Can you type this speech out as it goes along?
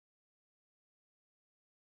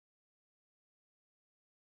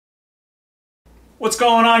What's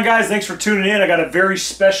going on, guys? Thanks for tuning in. I got a very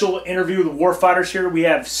special interview with the Warfighters here. We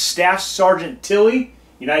have Staff Sergeant Tilley,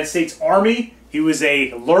 United States Army. He was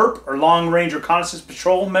a LRRP, or Long Range Reconnaissance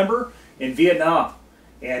Patrol member in Vietnam.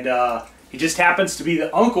 And he just happens to be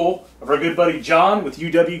the uncle of our good buddy John with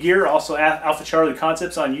UW Gear, also Alpha Charlie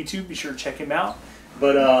Concepts on YouTube. Be sure to check him out.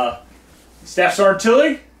 But Staff Sergeant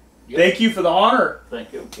Tilley, yep. Thank you for the honor.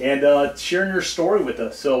 Thank you. And sharing your story with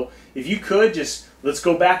us. So if you could, just let's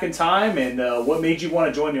go back in time and what made you want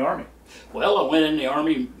to join the Army? Well, I went in the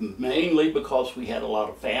Army mainly because we had a lot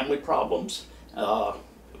of family problems. It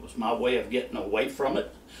was my way of getting away from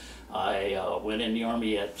it. I went in the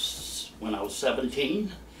Army when I was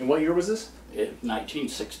 17. And what year was this?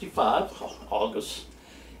 1965, August.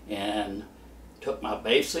 And took my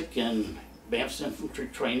basic and advanced infantry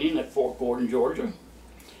training at Fort Gordon, Georgia.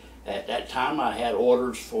 At that time I had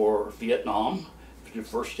orders for Vietnam, for the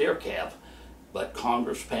 1st Air Cav. But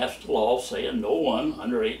Congress passed a law saying no one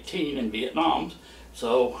under 18 in Vietnam.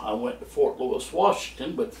 So I went to Fort Lewis,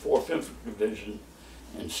 Washington with 4th Infantry Division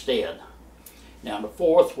instead. Now the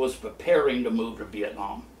 4th was preparing to move to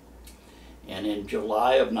Vietnam. And in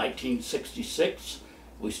July of 1966,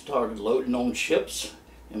 we started loading on ships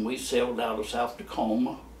and we sailed out of South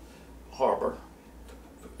Tacoma Harbor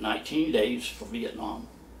for 19 days for Vietnam.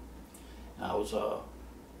 I was a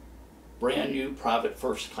brand new private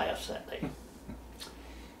first class that day.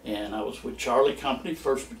 And I was with Charlie Company,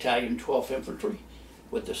 1st Battalion, 12th Infantry,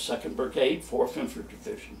 with the 2nd Brigade, 4th Infantry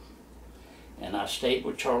Division. And I stayed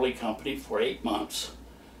with Charlie Company for 8 months.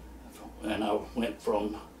 And I went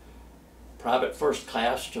from private first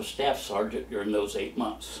class to staff sergeant during those 8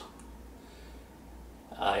 months.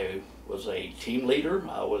 I was a team leader,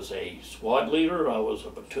 I was a squad leader, I was a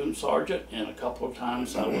platoon sergeant, and a couple of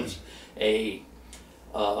times I was a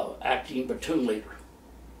acting platoon leader.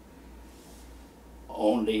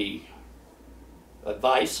 On the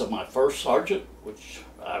advice of my first sergeant, which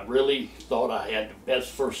I really thought I had the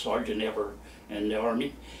best first sergeant ever in the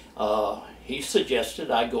Army, he suggested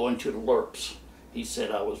I go into the LRRPs. He said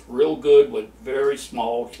I was real good with very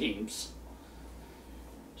small teams.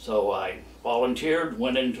 So I volunteered,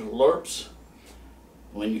 went into the LRRPs.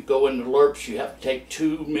 When you go into the LRRPs, you have to take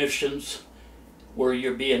 2 missions where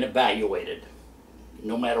you're being evaluated,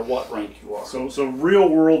 no matter what rank you are. So real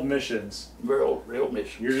world missions. Real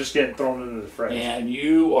missions. You're just getting thrown into the fray. And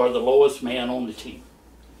you are the lowest man on the team.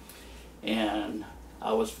 And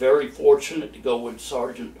I was very fortunate to go with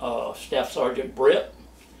Staff Sergeant Britt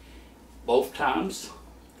both times.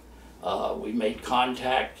 We made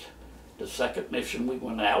contact the 2nd mission we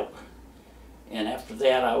went out. And after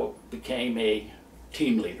that I became a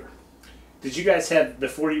team leader. Did you guys have,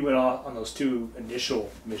 before you went on those 2 initial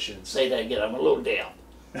missions? Say that again, I'm a little down.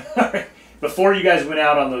 Before you guys went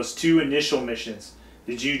out on those 2 initial missions,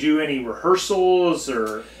 did you do any rehearsals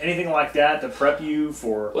or anything like that to prep you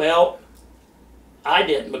for? Well, I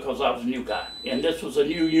didn't, because I was a new guy. And this was a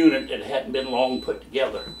new unit that hadn't been long put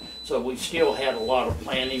together. So we still had a lot of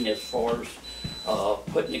planning as far as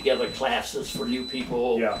putting together classes for new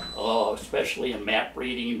people, yeah. Especially in map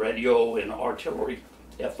reading, radio, and artillery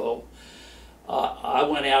FO. I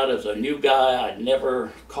went out as a new guy. I'd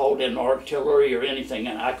never called in artillery or anything,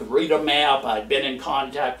 and I could read a map. I'd been in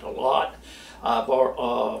contact a lot.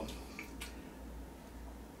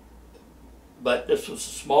 But this was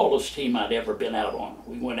the smallest team I'd ever been out on.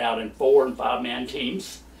 We went out in 4- and 5-man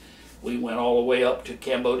teams. We went all the way up to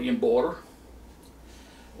Cambodian border.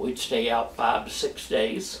 We'd stay out 5 to 6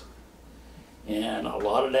 days. And a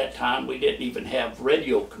lot of that time we didn't even have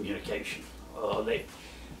radio communication.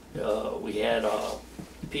 We had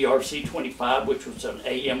PRC-25, which was an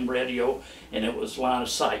AM radio, and it was line of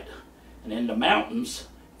sight. And in the mountains,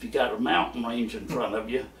 if you got a mountain range in front of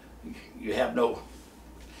you, you have no.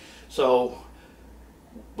 So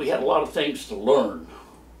we had a lot of things to learn,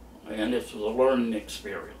 and this was a learning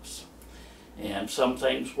experience. And some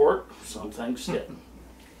things worked, some things didn't.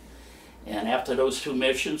 And after those 2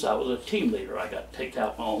 missions, I was a team leader. I got to take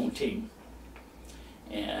out my own team.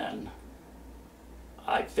 And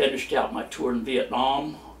I finished out my tour in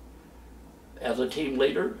Vietnam as a team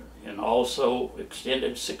leader, and also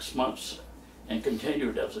extended 6 months and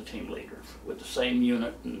continued as a team leader with the same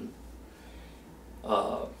unit. And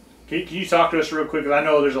Can you talk to us real quick? Because I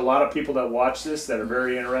know there's a lot of people that watch this that are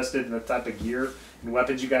very interested in the type of gear and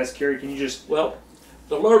weapons you guys carry. Can you just... Well,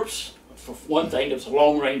 the LRRPs, for one thing, is a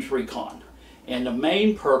long-range recon. And the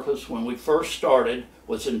main purpose when we first started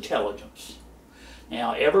was intelligence.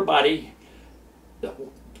 Now everybody,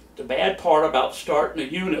 the bad part about starting a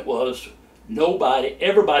unit was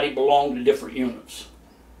everybody belonged to different units.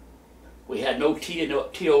 We had no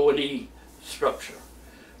T&E structure.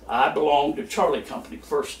 I belonged to Charlie Company,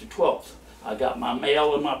 1st to 12th. I got my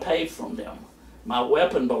mail and my pay from them. My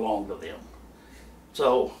weapon belonged to them.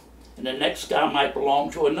 So, and the next guy might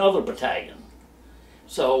belong to another battalion.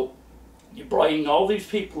 So, you bring all these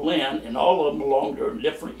people in, and all of them belong to a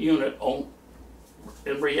different unit on,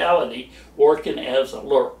 in reality, working as a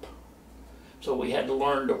LRRP. So we had to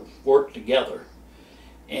learn to work together.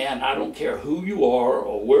 And I don't care who you are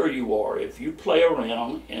or where you are, if you play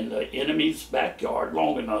around in the enemy's backyard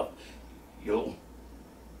long enough, you'll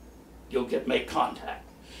make contact.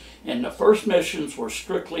 And the first missions were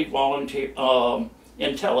strictly volunteer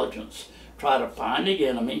intelligence. Try to find the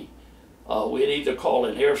enemy. We'd either call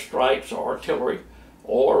in airstrikes or artillery,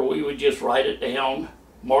 or we would just write it down,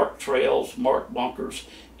 mark trails, mark bunkers,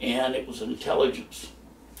 and it was intelligence.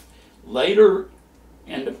 Later,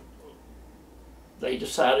 they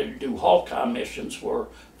decided to do Hawkeye missions where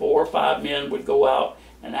 4 or 5 men would go out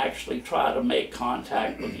and actually try to make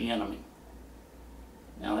contact with the enemy.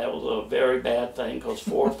 Now that was a very bad thing because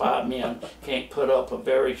 4 or 5 men can't put up a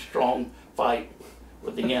very strong fight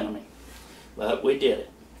with the enemy. But we did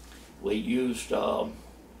it. We used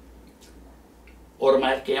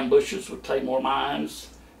automatic ambushes with Claymore mines.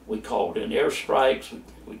 We called in airstrikes.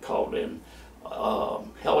 We called in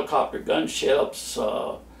helicopter gunships,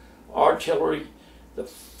 artillery. The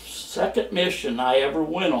second mission I ever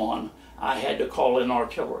went on, I had to call in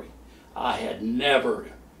artillery. I had never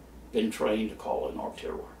been trained to call in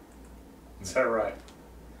artillery. Is that right?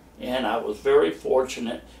 And I was very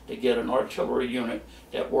fortunate to get an artillery unit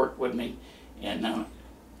that worked with me. And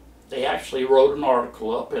they actually wrote an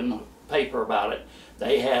article up in the paper about it.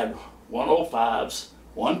 They had 105s,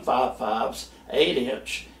 155s,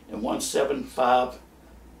 8-inch, and 175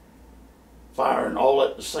 firing all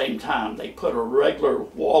at the same time. They put a regular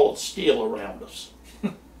wall of steel around us.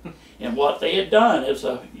 And what they had done is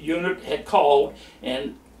a unit had called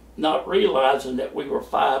and not realizing that we were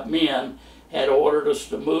 5 men, had ordered us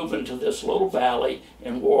to move into this little valley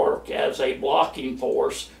and work as a blocking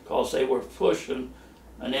force because they were pushing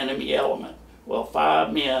an enemy element. Well,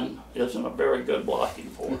 5 men isn't a very good blocking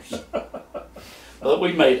force. But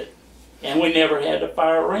we made it. And we never had to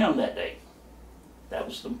fire around that day. That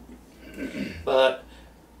was the... But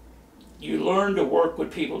you learn to work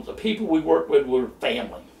with people. The people we worked with were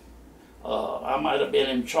family. I might have been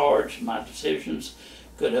in charge. My decisions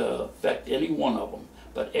could affect any one of them.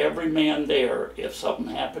 But every man there, if something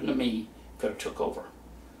happened to me, could have took over.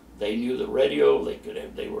 They knew the radio.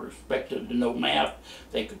 They were expected to know map.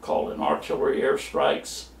 They could call in artillery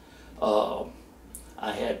airstrikes.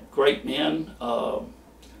 I had great men.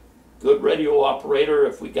 Good radio operator.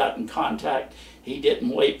 If we got in contact, he didn't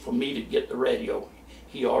wait for me to get the radio.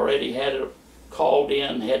 He already had it called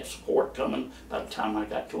in, had support coming by the time I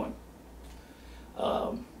got to him.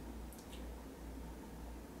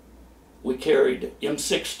 We carried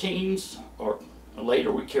M16s, or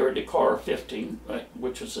later we carried the CAR-15,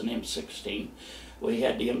 which was an M16. We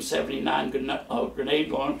had the M79 grenade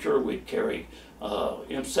launcher. We'd carry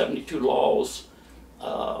M72 Laws.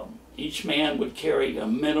 Each man would carry a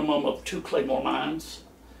minimum of 2 Claymore mines,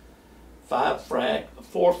 4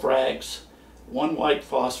 frags, 1 white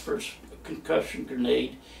phosphorus concussion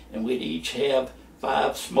grenade, and we'd each have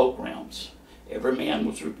 5 smoke rounds. Every man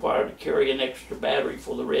was required to carry an extra battery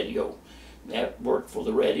for the radio. That worked for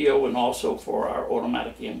the radio and also for our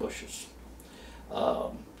automatic ambushes.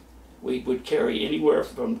 We would carry anywhere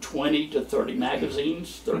from 20 to 30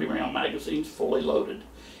 magazines, 30-round magazines, fully loaded.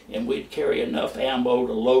 And we'd carry enough ammo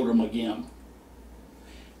to load them again.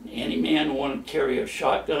 Any man who wanted to carry a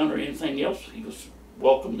shotgun or anything else, he was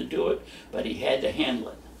welcome to do it, but he had to handle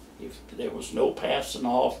it. If there was no passing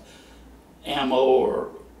off ammo or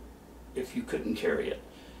if you couldn't carry it.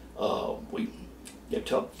 It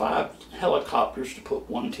took 5 helicopters to put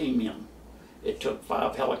 1 team in. It took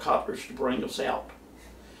 5 helicopters to bring us out.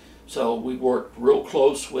 So we worked real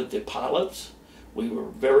close with the pilots. We were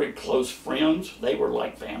very close friends. They were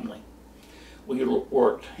like family. We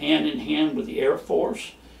worked hand in hand with the Air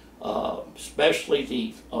Force, especially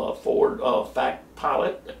the forward fact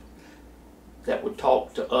pilot that would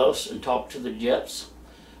talk to us and talk to the jets.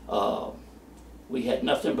 We had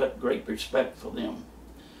nothing but great respect for them.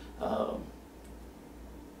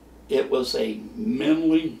 It was a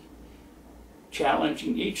mentally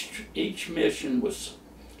challenging, each mission was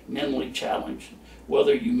mentally challenging.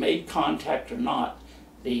 Whether you made contact or not,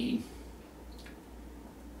 you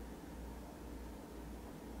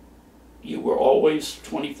were always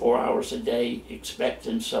 24 hours a day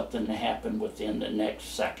expecting something to happen within the next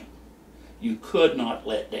second. You could not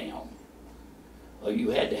let down.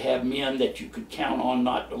 You had to have men that you could count on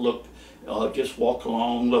not to look, just walk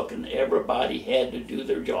along looking. Everybody had to do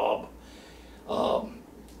their job.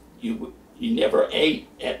 You never ate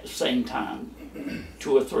at the same time.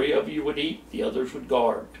 2 or 3 of you would eat, the others would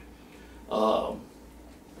guard.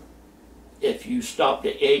 If you stopped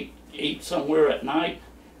to eat somewhere at night,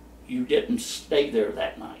 you didn't stay there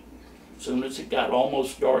that night. As soon as it got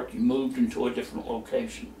almost dark, you moved into a different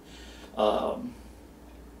location.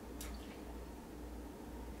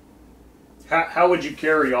 How would you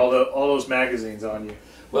carry all those magazines on you?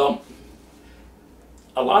 Well,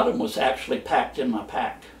 a lot of them was actually packed in my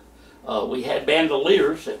pack. We had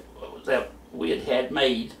bandoliers that we had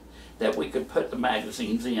made that we could put the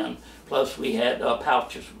magazines in. Plus we had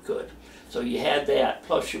pouches we could. So you had that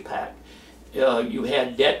plus your pack. You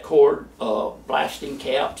had det cord blasting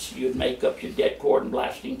caps. You'd make up your det cord and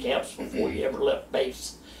blasting caps before you ever left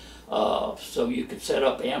base. So you could set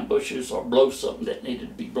up ambushes or blow something that needed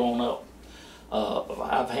to be blown up.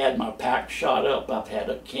 I've had my pack shot up. I've had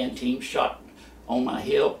a canteen shot on my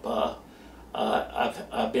hip.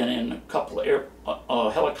 I've been in a couple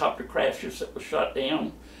of helicopter crashes that were shot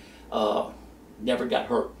down. Never got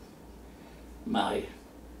hurt. My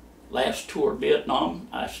last tour of Vietnam,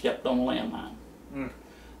 I stepped on a landmine.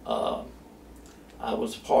 I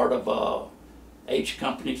was part of H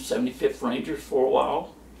Company 75th Rangers for a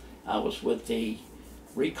while. I was with the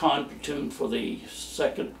recon platoon for the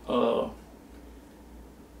 2nd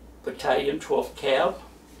Battalion, 12th Cav,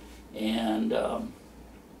 and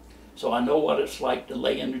so I know what it's like to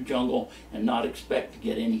lay in the jungle and not expect to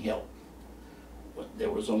get any help.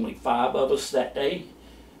 There was only 5 of us that day.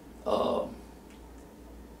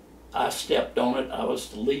 I stepped on it. I was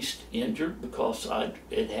the least injured because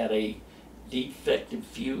it had a defective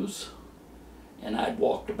fuse, and I'd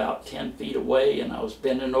walked about 10 feet away, and I was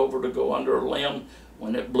bending over to go under a limb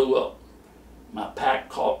when it blew up. My pack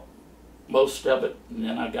caught most of it, and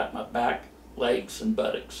then I got my back, legs, and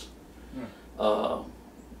buttocks.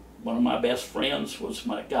 One of my best friends was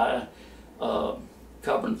my guy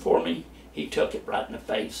covering for me. He took it right in the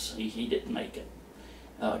face. He didn't make it.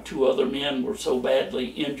 2 other men were so badly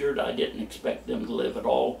injured I didn't expect them to live at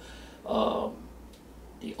all.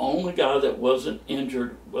 The only guy that wasn't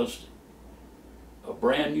injured was a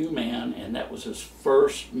brand new man, and that was his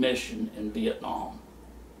first mission in Vietnam.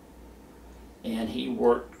 And he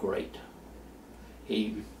worked great.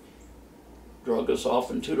 He drug us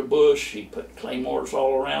off into the bush. He put claymores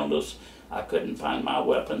all around us. I couldn't find my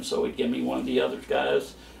weapon, so he'd give me one of the other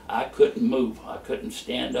guys. I couldn't move. I couldn't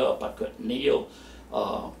stand up. I couldn't kneel.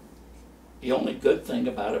 The only good thing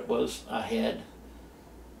about it was I had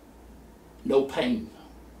no pain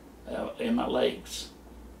in my legs.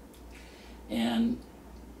 And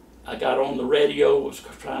I got on the radio, was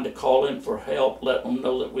trying to call in for help, let them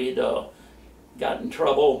know that we'd got in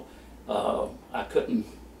trouble. I couldn't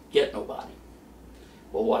get nobody.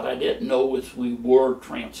 Well, what I didn't know was we were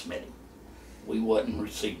transmitting. We wasn't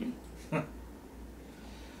receiving.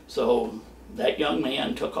 So that young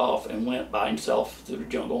man took off and went by himself through the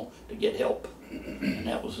jungle to get help. And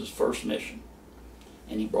that was his first mission.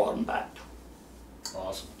 And he brought him back.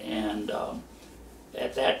 Awesome. And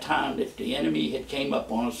at that time, if the enemy had came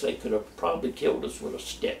up on us, they could have probably killed us with a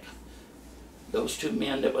stick. Those 2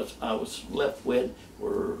 men that I was left with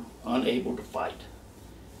were unable to fight.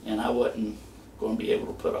 And I wasn't going to be able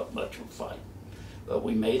to put up much of a fight. But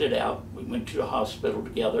we made it out. We went to the hospital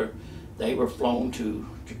together. They were flown to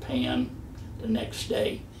Japan the next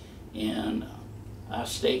day, and I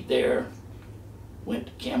stayed there, went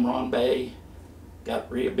to Cameron Bay,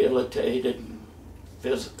 got rehabilitated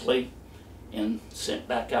physically, and sent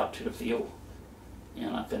back out to the field,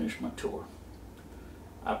 and I finished my tour.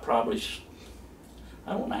 I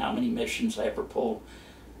don't know how many missions I ever pulled.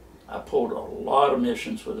 I pulled a lot of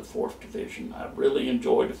missions with the 4th Division. I really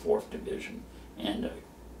enjoyed the 4th Division, and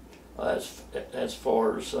as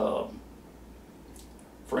far as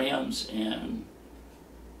friends, and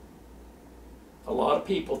a lot of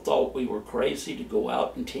people thought we were crazy to go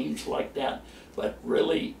out in teams like that, but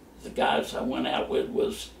really the guys I went out with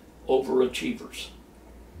was overachievers.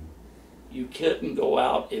 You couldn't go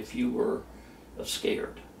out if you were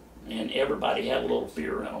scared, and everybody had a little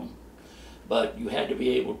fear in them, but you had to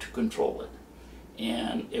be able to control it,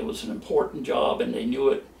 and it was an important job, and they knew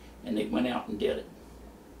it, and they went out and did it.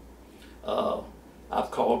 I've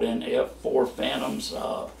called in F-4 Phantoms,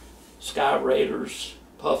 Sky Raiders,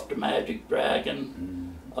 Puff the Magic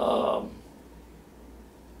Dragon,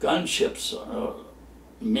 gunships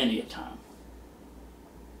many a time.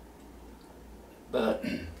 But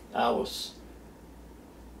I was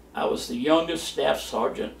the youngest staff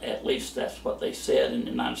sergeant, at least that's what they said, in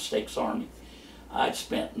the United States Army. I'd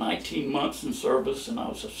spent 19 months in service and I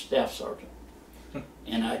was a staff sergeant.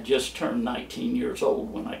 And I just turned 19 years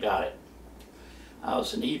old when I got it. I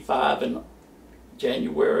was an E5 in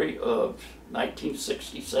January of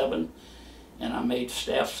 1967, and I made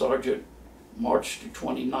staff sergeant March the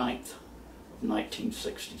 29th of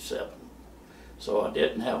 1967. So I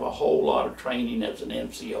didn't have a whole lot of training as an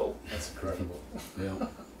NCO. That's incredible. Yeah.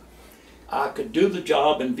 I could do the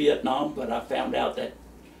job in Vietnam, but I found out that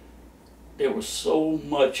there was so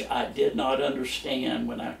much I did not understand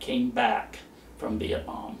when I came back from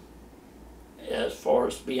Vietnam as far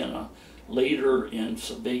as being a leader in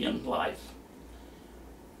civilian life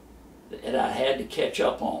that I had to catch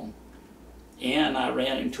up on. And I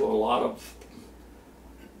ran into a lot of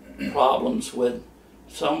problems with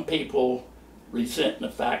some people resenting the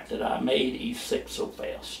fact that I made E6 so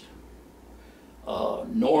fast.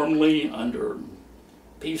 Normally, under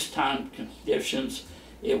peacetime conditions,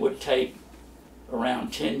 it would take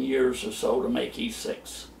around 10 years or so to make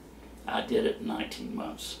E6. I did it in 19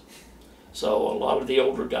 months. So a lot of the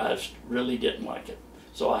older guys really didn't like it.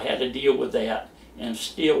 So I had to deal with that and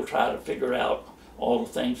still try to figure out all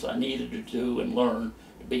the things I needed to do and learn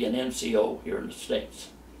to be an NCO here in the States.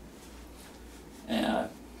 And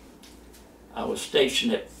I was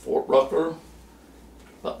stationed at Fort Rucker,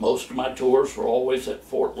 but most of my tours were always at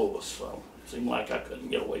Fort Lewis, so it seemed like I couldn't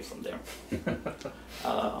get away from there.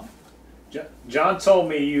 John told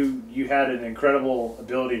me you had an incredible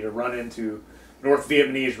ability to run into North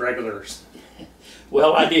Vietnamese regulars.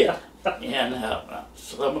 Well, I did. And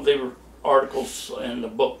some of the articles in the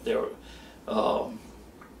book there, out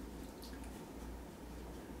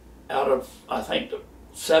of, I think,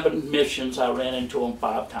 7 missions, I ran into them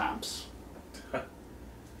 5 times.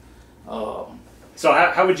 So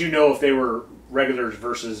how would you know if they were regulars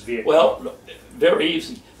versus Viet Cong? Well, very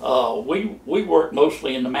easy. We work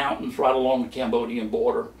mostly in the mountains right along the Cambodian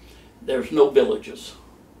border. There's no villages.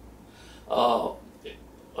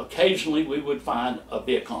 Occasionally we would find a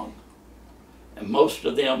Viet Cong, and most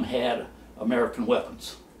of them had American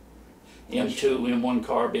weapons. M2, M1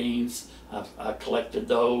 carbines, I collected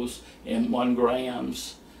those, M1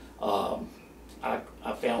 grams. I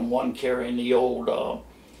found one carrying the old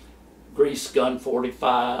grease gun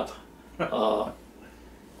 45,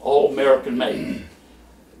 all American made.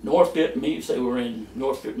 North Vietnamese, they were in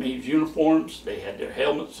North Vietnamese uniforms, they had their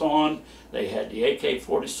helmets on, they had the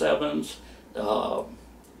AK-47s.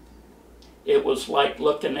 It was like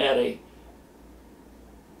looking at a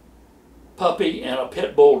puppy and a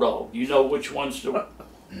pit bulldog. You know which ones to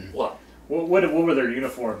what. What were their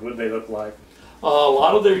uniforms? What did they look like? A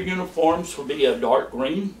lot of their uniforms would be a dark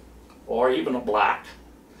green or even a black.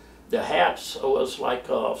 The hats was like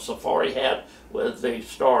a safari hat with the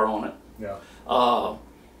star on it. Yeah.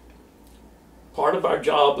 Part of our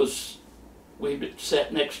job was we would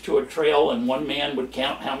sit next to a trail and one man would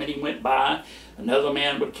count how many went by, another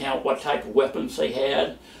man would count what type of weapons they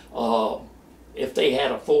had, if they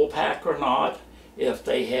had a full pack or not, if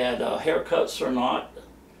they had haircuts or not.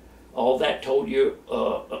 All that told you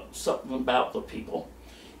something about the people.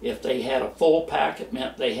 If they had a full pack, it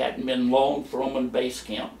meant they hadn't been long from a base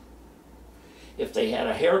camp. If they had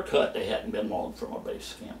a haircut, they hadn't been long from a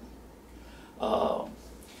base camp.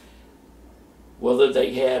 Whether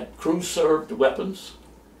they had crew-served weapons.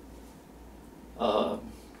 I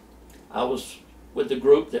was with the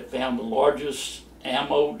group that found the largest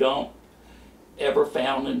ammo dump ever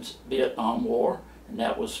found in Vietnam War, and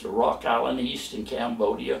that was the Rock Island East in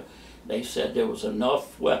Cambodia. They said there was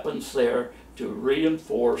enough weapons there to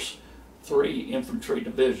reinforce 3 infantry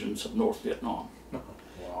divisions of North Vietnam.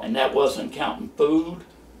 Wow. And that wasn't counting food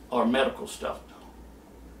or medical stuff.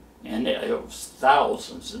 And there was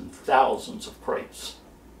thousands and thousands of crates.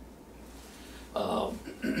 I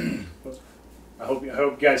hope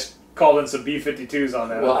you guys called in some B-52s on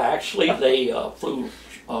that. Well, actually, they flew,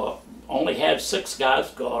 only had 6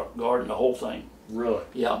 guys guarding the whole thing. Really?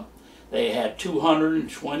 Yeah. They had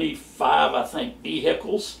 225, I think,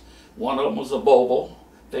 vehicles. One of them was a Volvo.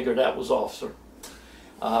 Figured that was officer.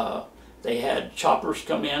 They had choppers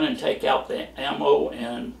come in and take out the ammo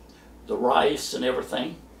and the rice and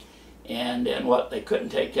everything. And then what they couldn't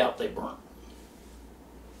take out, they burnt.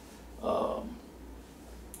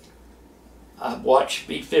 I've watched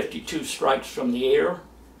B-52 strikes from the air.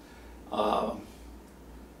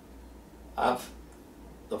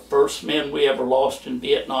 The first men we ever lost in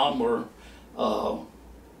Vietnam were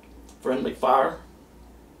friendly fire.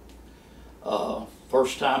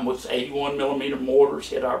 First time was 81 millimeter mortars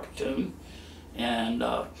hit our platoon and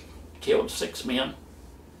killed 6 men.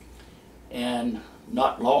 And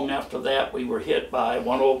not long after that, we were hit by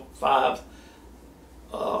 105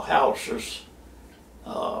 howitzers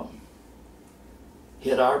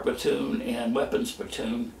hit our platoon and weapons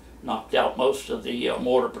platoon, knocked out most of the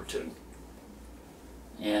mortar platoon.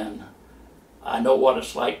 And I know what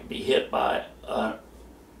it's like to be hit by a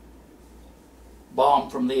bomb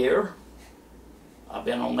from the air. I've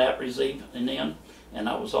been on that receiving end, and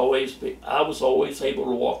I was always able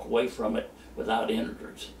to walk away from it without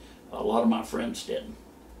injuries. A lot of my friends didn't.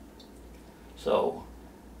 So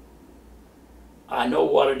I know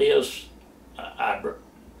what it is. I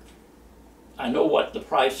know what the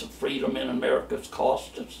price of freedom in America's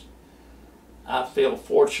cost us. I feel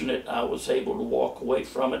fortunate I was able to walk away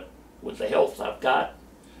from it with the health I've got.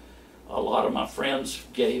 A lot of my friends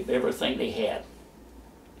gave everything they had.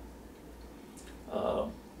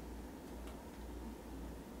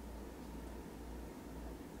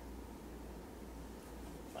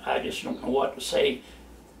 I just don't know what to say.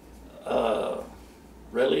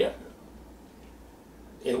 Really,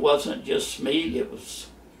 it wasn't just me. It was,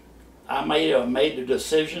 I may have made the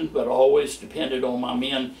decision, but always depended on my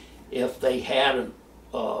men if they had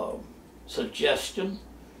a suggestion,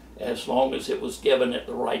 as long as it was given at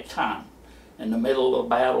the right time. In the middle of a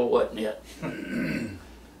battle wasn't it.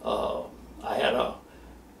 I had a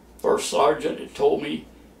first sergeant that told me,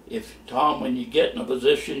 if Tom, when you get in a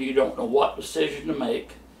position you don't know what decision to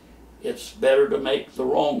make, it's better to make the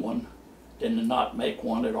wrong one than to not make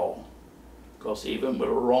one at all. Because even with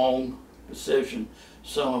a wrong decision,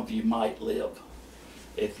 some of you might live.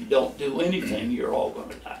 If you don't do anything, you're all going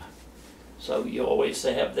to die. So you always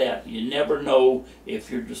have that. You never know if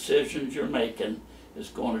your decisions you're making is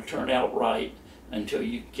going to turn out right until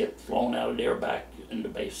you get flown out of there back into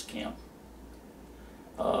base camp.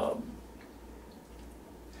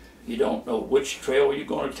 You don't know which trail you're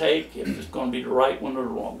going to take, if it's going to be the right one or the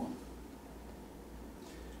wrong one.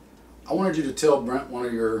 I wanted you to tell Brent one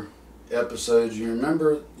of your episodes. You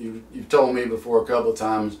remember, you've told me before a couple of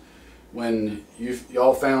times, when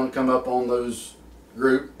y'all found come up on those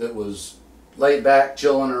group that was laid back,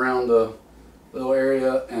 chilling around the little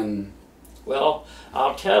area, and... Well,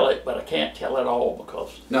 I'll tell it, but I can't tell it all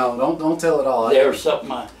because... No, don't tell it all. There's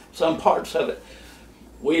some parts of it.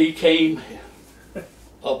 We came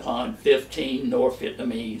upon 15 North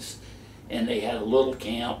Vietnamese, and they had a little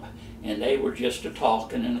camp, and they were just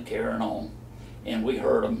a-talking and a-carrying on. And we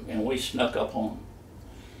heard them, and we snuck up on them.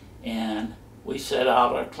 And we set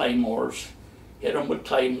out our claymores, hit them with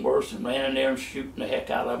claymores, and ran in there and shooting the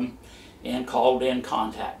heck out of them, and called in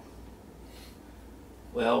contact.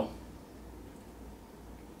 Well,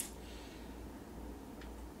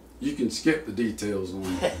 you can skip the details on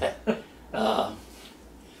that.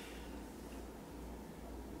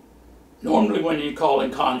 Normally when you call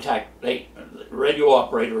in contact, the radio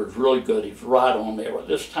operator is really good. He's right on there. But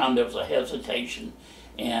this time there was a hesitation.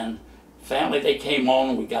 And finally they came on,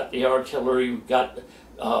 and we got the artillery, we got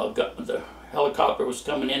the helicopter was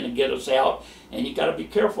coming in to get us out. And you got to be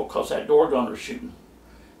careful because that door gunner's shooting.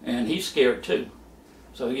 And he's scared too.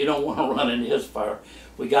 So you don't want to run into his fire.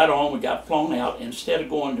 We got on, we got flown out. Instead of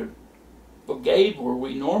going to brigade where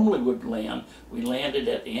we normally would land, we landed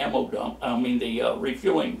at the ammo dump, the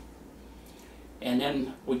refueling. And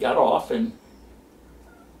then we got off, and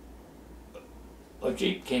a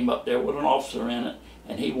Jeep came up there with an officer in it,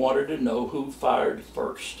 and he wanted to know who fired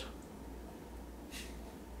first.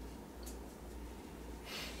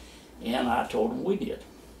 And I told him we did.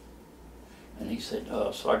 And he said,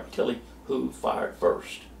 Sergeant Tilley, who fired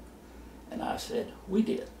first? And I said, we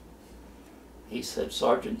did. He said,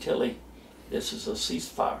 Sergeant Tilley, this is a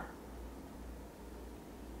ceasefire.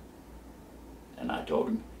 And I told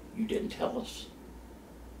him, you didn't tell us.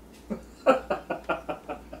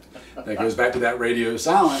 That goes back to that radio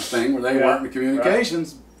silence thing where they weren't in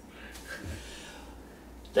communications. Right.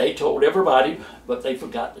 They told everybody, but they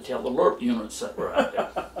forgot to tell the LRRP units that were out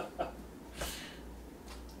there.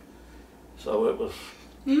 So it was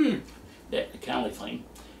that kind of thing.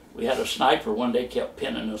 We had a sniper one day kept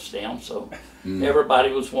pinning us down, so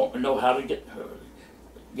everybody was wanting to know how to get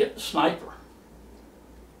the sniper.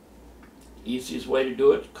 Easiest way to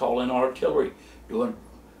do it, call in artillery, doing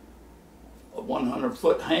a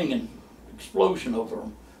 100-foot hanging explosion over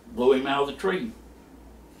him, blew him out of the tree.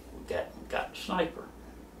 We got the sniper.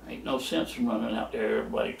 Ain't no sense in running out there,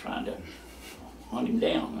 everybody trying to hunt him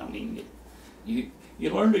down. I mean, you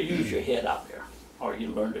learn to use your head out there, or you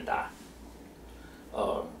learn to die.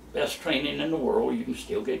 Best training in the world, you can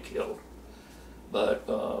still get killed. But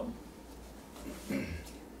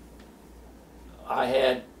I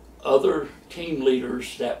had other team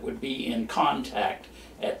leaders that would be in contact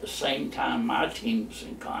at the same time my team was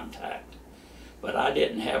in contact. But I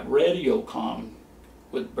didn't have radio comm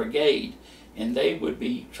with brigade, and they would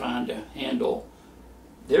be trying to handle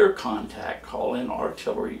their contact call in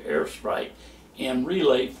artillery airstrike and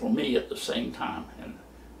relay for me at the same time. And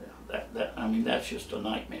I mean, that's just a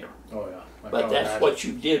nightmare. Oh yeah. But that's what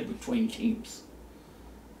you did between teams.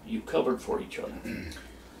 You covered for each other.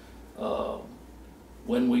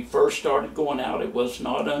 When we first started going out, it was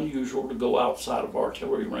not unusual to go outside of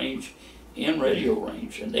artillery range and radio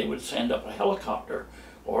range, and they would send up a helicopter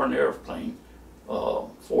or an airplane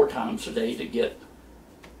 4 times a day to get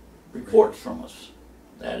reports from us.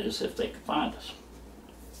 That is, if they could find us.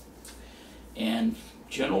 And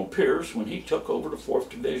General Pierce, when he took over the 4th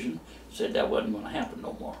Division, said that wasn't going to happen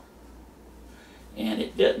no more. And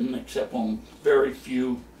it didn't, except on very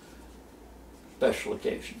few special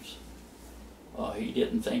occasions. He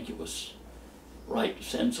didn't think it was right to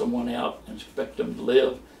send someone out and expect them to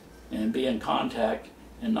live and be in contact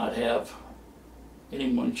and not have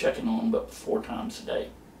anyone checking on them but 4 times a day.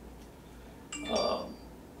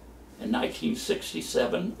 In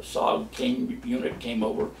 1967, a SOG unit came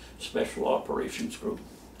over, Special Operations Group,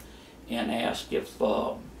 and asked if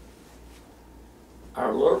our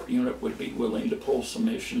LRRP unit would be willing to pull some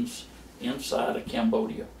missions inside of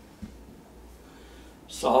Cambodia.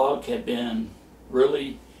 SOG had been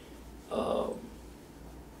really,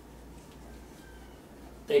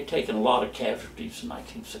 they'd taken a lot of casualties in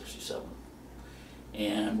 1967.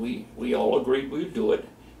 And we all agreed we'd do it.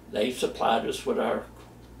 They supplied us with our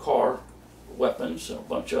car weapons and a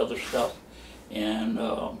bunch of other stuff. And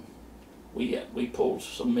we pulled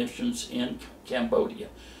some missions in Cambodia.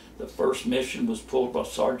 The first mission was pulled by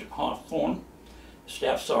Sergeant Hawthorne,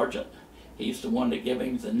 Staff Sergeant. He's the one that gave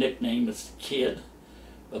him the nickname as the Kid,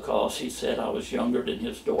 because he said I was younger than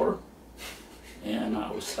his daughter. And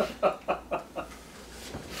I was...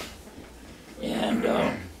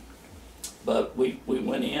 and but we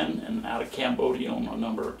went in and out of Cambodia on a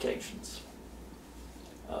number of occasions.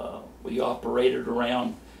 We operated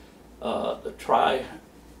around the Tri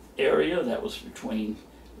area that was between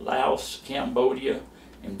Laos, Cambodia,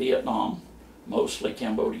 and Vietnam, mostly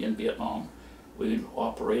Cambodia and Vietnam. We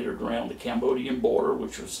operated around the Cambodian border,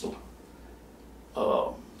 which was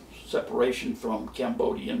the separation from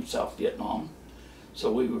Cambodia and South Vietnam.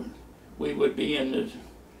 So we would be in the,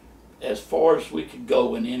 as far as we could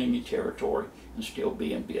go in enemy territory and still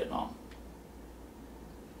be in Vietnam.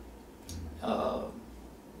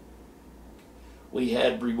 We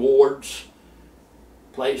had rewards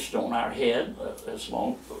placed on our head as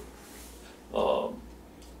long as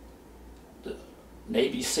the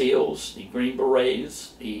Navy SEALs, the Green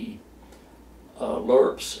Berets, the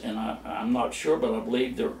LRRPs, and I'm not sure, but I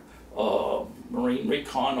believe the Marine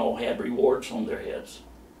Recon all had rewards on their heads.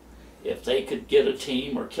 If they could get a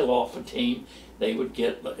team or kill off a team, they would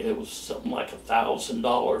get, it was something like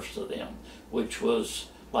 $1,000 to them, which was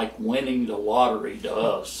like winning the lottery to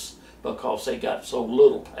us because they got so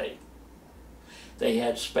little pay. They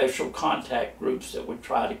had special contact groups that would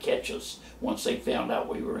try to catch us once they found out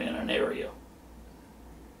we were in an area.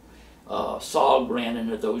 SOG ran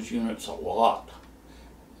into those units a lot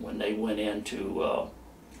when they went into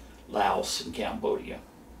Laos and Cambodia.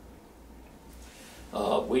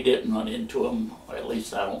 We didn't run into them, at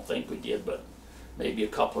least I don't think we did, but maybe a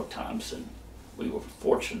couple of times, and we were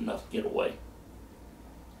fortunate enough to get away.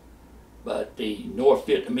 But the North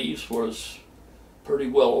Vietnamese was pretty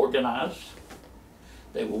well organized.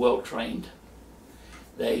 They were well trained.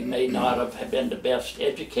 They may not have been the best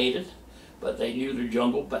educated, but they knew the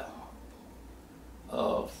jungle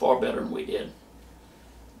far better than we did.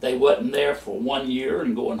 They wasn't there for 1 year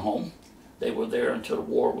and going home. They were there until the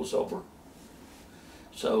war was over.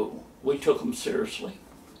 So we took them seriously.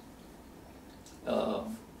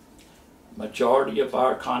 Majority of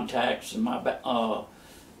our contacts in my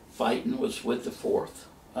fighting was with the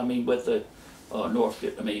with the North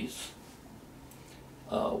Vietnamese.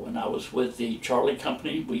 When I was with the Charlie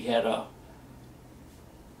Company, we had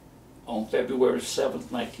on February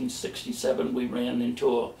 7th, 1967, we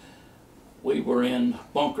were in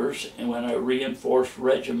bunkers, and when a reinforced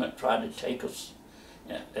regiment tried to take us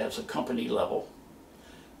as a company level,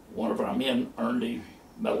 one of our men earned the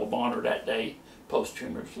Medal of Honor that day,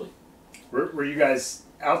 posthumously. Were you guys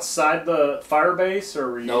outside the fire base,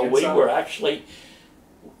 or were you No, inside? we were actually,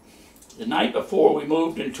 the night before we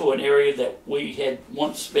moved into an area that we had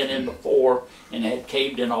once been in before and had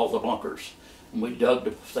caved in all the bunkers. And we dug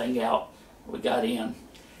the thing out, we got in.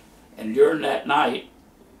 And during that night,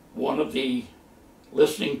 one of the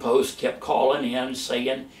listening posts kept calling in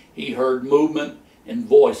saying he heard movement and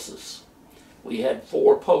voices. We had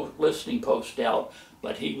 4 listening posts out,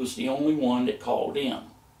 but he was the only one that called in.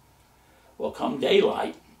 Well, come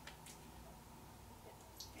daylight,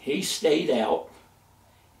 he stayed out,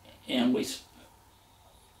 and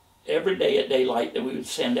every day at daylight that we would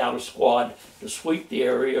send out a squad to sweep the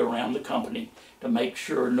area around the company to make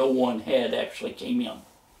sure no one had actually came in.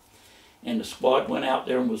 And the squad went out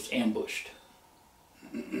there and was ambushed.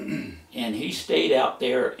 And he stayed out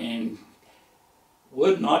there and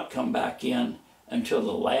would not come back in until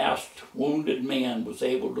the last wounded man was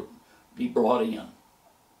able to be brought in.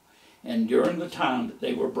 And during the time that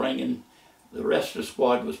they were bringing, the rest of the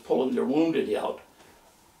squad was pulling their wounded out,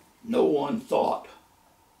 no one thought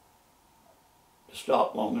to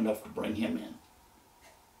stop long enough to bring him in.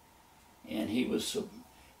 And he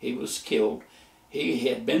was killed. He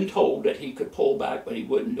had been told that he could pull back, but he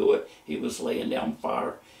wouldn't do it. He was laying down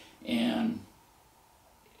fire, and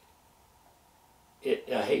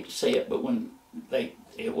I hate to say it, but when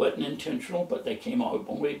it wasn't intentional, but they came all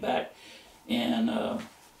the way back, and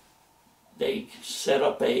they set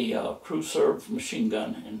up a crew-served machine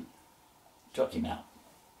gun and took him out.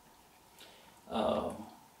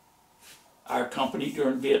 Our company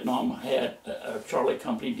during Vietnam had, Charlie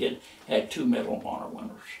company had 2 Medal of Honor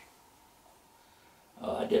winners.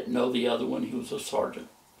 I didn't know the other one. He was a sergeant.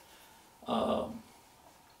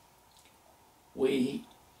 We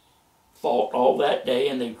fought all that day,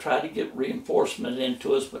 and they tried to get reinforcement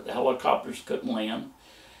into us, but the helicopters couldn't land.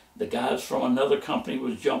 The guys from another company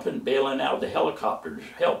was bailing out of the helicopter to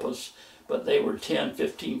help us, but they were 10,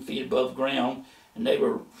 15 feet above ground, and they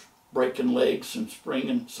were breaking legs and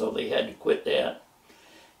springing, so they had to quit that.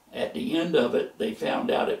 At the end of it, they found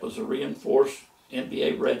out it was a reinforced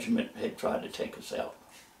NBA regiment had tried to take us out.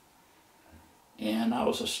 And I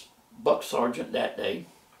was a buck sergeant that day.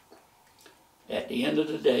 At the end of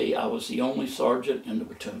the day, I was the only sergeant in the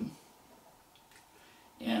platoon.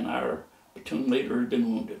 And our platoon leader had been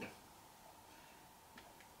wounded.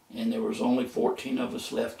 And there was only 14 of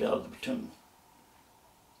us left out of the platoon.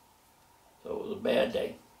 So it was a bad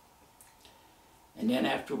day. And then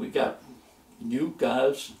after we got new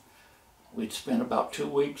guys, we'd spent about 2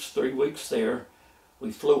 weeks, 3 weeks there.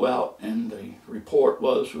 We flew out, and the report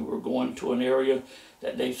was we were going to an area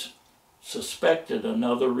that they suspected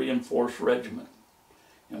another reinforced regiment,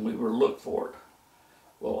 and we were looked for it.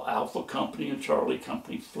 Well, Alpha Company and Charlie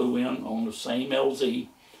Company flew in on the same LZ,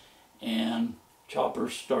 and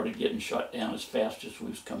choppers started getting shot down as fast as we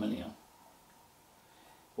was coming in.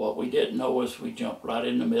 What we didn't know is we jumped right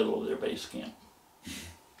in the middle of their base camp.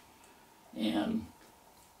 And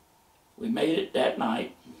we made it that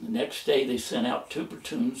night. The next day they sent out 2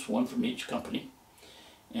 platoons, 1 from each company.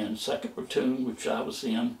 And 2nd platoon, which I was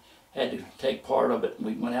in, had to take part of it. And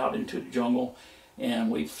we went out into the jungle, and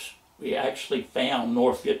we actually found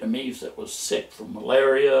North Vietnamese that was sick from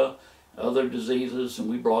malaria, other diseases, and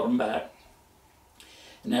we brought them back.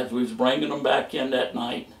 And as we was bringing them back in that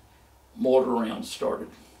night, mortar rounds started.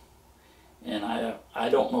 And I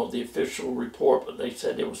don't know the official report, but they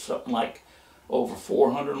said there was something like over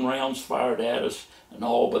 400 rounds fired at us, and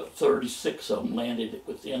all but 36 of them landed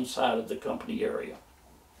with the inside of the company area.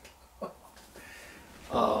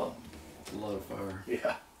 A lot of fire.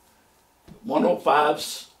 Yeah.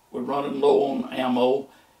 105s were running low on ammo,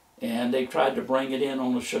 and they tried to bring it in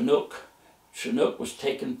on a Chinook. Chinook was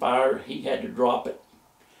taking fire. He had to drop it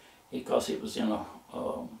because it was in a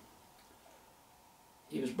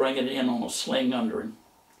he was bringing it in on a sling under him.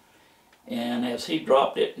 And as he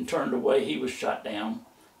dropped it and turned away, he was shot down,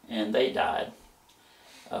 and they died.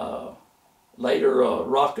 Later, a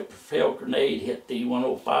rocket-propelled grenade hit the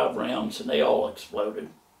 105 rounds, and they all exploded.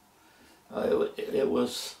 It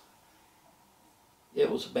was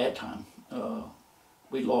a bad time.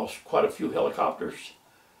 We lost quite a few helicopters,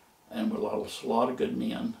 and we lost a lot of good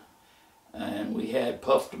men. And we had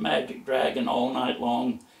Puff the Magic Dragon all night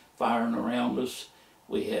long firing around us.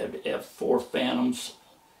 We had F-4 Phantoms,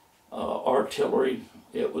 artillery.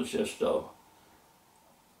 It was just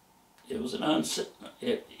it was an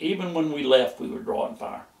even when we left, we were drawing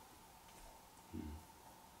fire.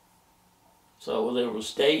 So there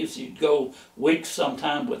was days you'd go weeks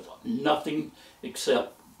sometime with nothing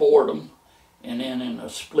except boredom, and then in a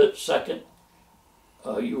split second,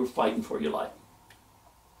 you were fighting for your life.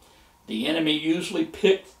 The enemy usually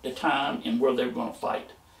picked the time and where they were going to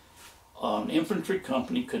fight. An infantry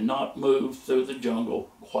company could not move through the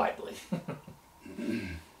jungle quietly.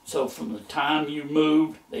 So from the time you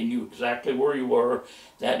moved, they knew exactly where you were.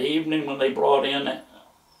 That evening when they brought in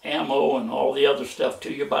ammo and all the other stuff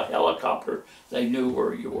to you by helicopter, they knew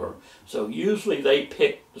where you were. So usually they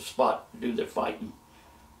picked the spot to do their fighting.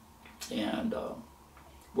 And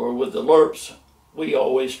where with the LRRPs, we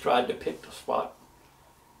always tried to pick the spot.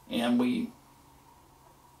 And we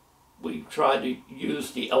tried to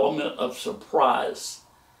use the element of surprise.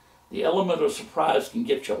 The element of surprise can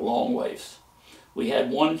get you a long ways. We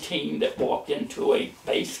had one team that walked into a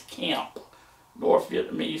base camp, North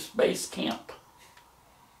Vietnamese base camp.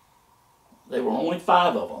 There were only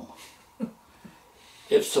 5 of them.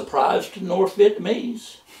 It surprised the North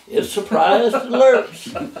Vietnamese. It surprised the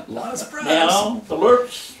LRRPs. A lot of surprise. Now, the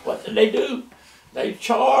LRRPs, what did they do? They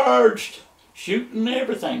charged, shooting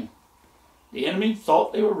everything. The enemy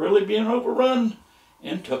thought they were really being overrun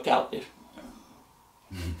and took out the...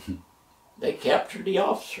 They captured the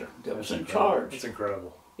officer that was in charge. That's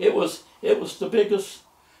incredible. It was the biggest,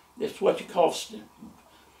 it's what you call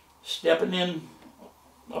stepping in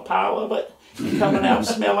a pile of it and coming out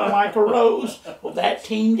smelling like a rose. Well, that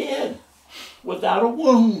team did, without a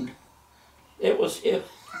wound.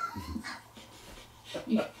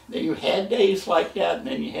 You had days like that, and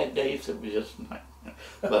then you had days that were just like,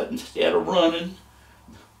 but instead of running,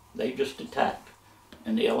 they just attacked.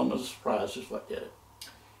 And the element of surprise is what did it.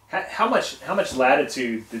 How much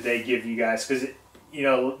latitude did they give you guys? Because you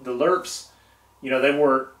know the LRRPs, you know they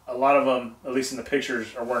were, a lot of them, at least in the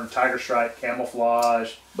pictures, are wearing tiger stripe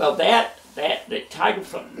camouflage. Well, the tiger,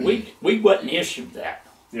 we wasn't issued that.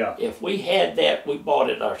 Yeah. If we had that, we bought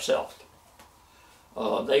it ourselves.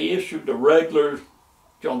 They issued the regular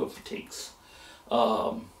jungle fatigues.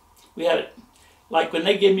 We had it, like when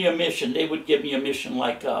they give me a mission, they would give me a mission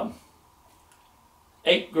like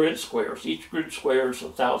 8 grid squares. Each grid square is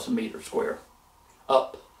 1,000 meters square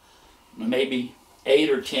up, maybe 8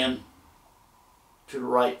 or 10 to the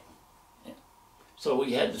right. So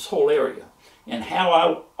we had this whole area, and how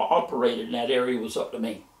I operated in that area was up to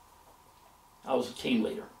me. I was a team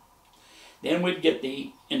leader. Then we'd get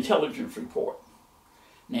the intelligence report.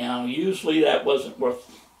 Now, usually that wasn't worth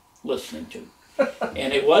listening to.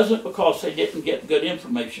 And it wasn't because they didn't get good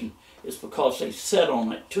information. It's because they sat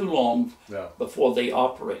on it too long before they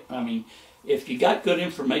operate. I mean, if you got good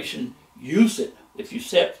information, use it. If you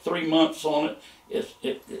set 3 months on it,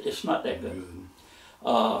 it's not that good.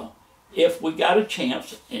 If we got a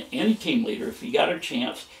chance, any team leader, if he got a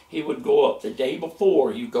chance, he would go up the day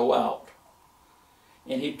before you go out.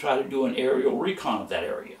 And he'd try to do an aerial recon of that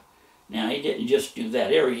area. Now, he didn't just do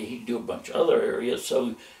that area, he'd do a bunch of other areas,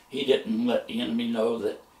 so he didn't let the enemy know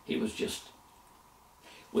that he was just...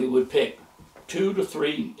 We would pick 2 to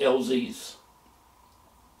 3 LZs,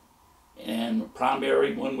 and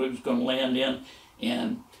primary when we was going to land in,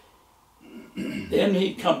 and then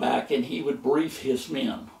he'd come back and he would brief his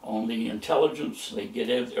men on the intelligence. They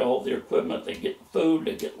get all their equipment, they get the food,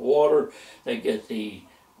 they get the water, they get the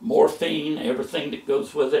morphine, everything that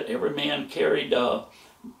goes with it. Every man carried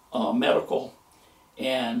medical,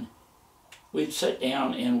 and we'd sit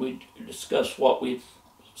down and we'd discuss what we'd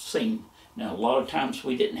seen. Now, a lot of times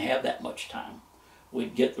we didn't have that much time.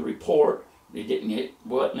 We'd get the report. They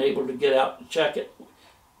wasn't able to get out to check it.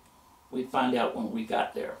 We'd find out when we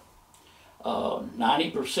got there.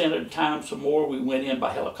 90% of the times or more, we went in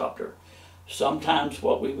by helicopter. Sometimes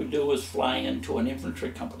what we would do was fly into an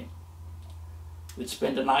infantry company. We'd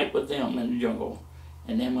spend the night with them in the jungle.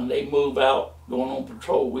 And then when they move out, going on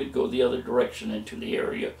patrol, we'd go the other direction into the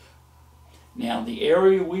area. Now, the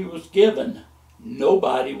area we was given,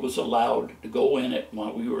 nobody was allowed to go in it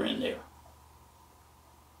while we were in there.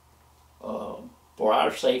 For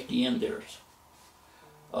our safety and theirs.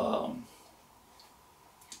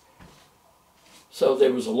 So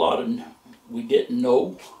there was a lot of, we didn't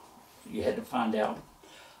know. You had to find out.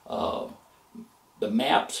 The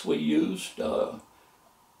maps we used, some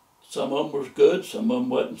of them was good, some of them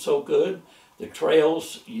wasn't so good. The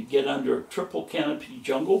trails, you get under a triple canopy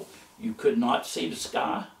jungle, you could not see the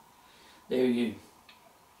sky. There'd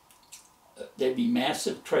be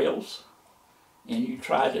massive trails, and you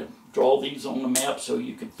try to draw these on the map so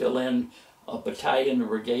you could fill in a battalion or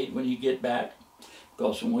brigade when you get back.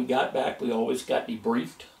 Because when we got back, we always got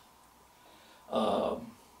debriefed.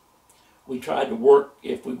 We tried to work,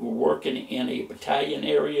 if we were working in a battalion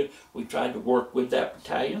area, we tried to work with that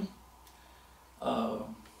battalion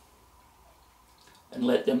and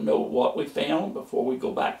let them know what we found before we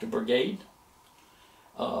go back to brigade.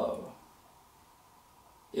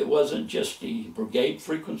 It wasn't just the brigade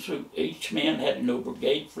frequency. Each man had to know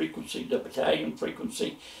brigade frequency, the battalion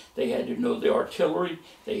frequency. They had to know the artillery.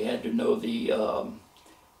 They had to know the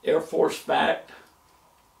Air Force fact.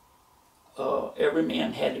 Every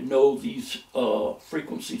man had to know these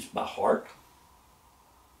frequencies by heart,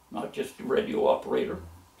 not just the radio operator.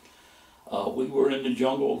 We were in the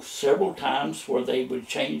jungle several times where they would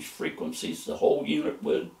change frequencies, the whole unit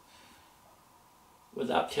would,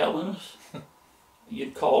 without telling us.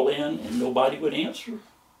 You'd call in and nobody would answer.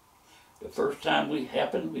 The first time we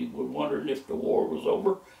happened, we were wondering if the war was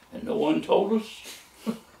over, and no one told us.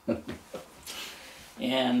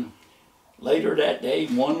 And Later that day,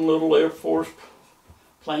 one little Air Force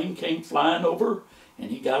plane came flying over,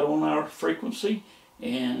 and he got on our frequency,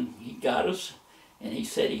 and he got us, and he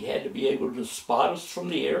said he had to be able to spot us from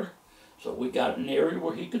the air. So we got an area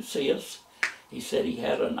where he could see us. He said he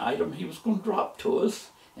had an item he was going to drop to us,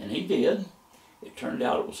 and he did. It turned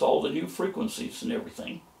out it was all the new frequencies and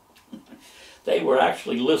everything. They were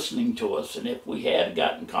actually listening to us, and if we had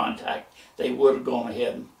gotten contact, they would have gone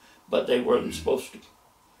ahead, but they weren't supposed to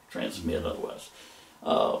transmit otherwise.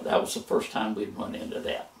 That was the first time we'd run into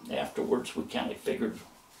that. Afterwards, we kind of figured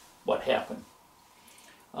what happened.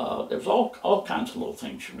 There's all kinds of little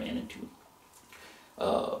things you ran into.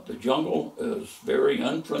 The jungle is very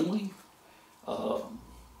unfriendly.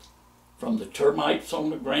 From the termites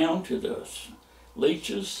on the ground to the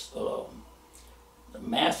leeches, the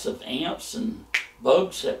massive ants and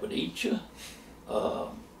bugs that would eat you.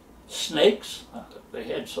 Snakes, they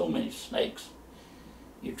had so many snakes.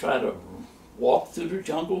 You try to walk through the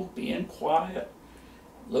jungle, being quiet,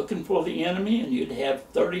 looking for the enemy, and you'd have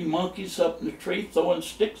 30 monkeys up in the tree throwing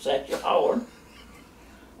sticks at you, hollering.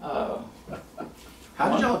 How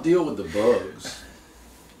did y'all deal with the bugs?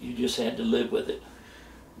 You just had to live with it.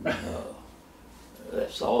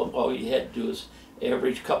 That's all you had to do is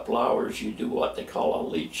every couple hours you do what they call a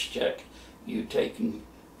leech check. You take and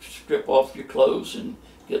strip off your clothes and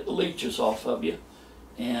get the leeches off of you.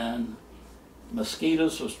 And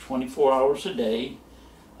mosquitoes was 24 hours a day.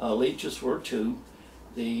 Leeches were too.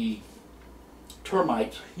 The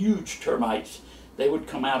termites, huge termites, they would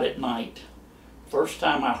come out at night. First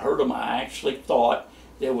time I heard them, I actually thought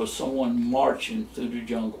there was someone marching through the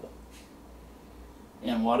jungle.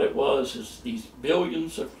 And what it was is these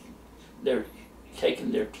billions of, they're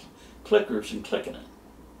taking their clickers and clicking it.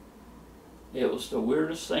 It was the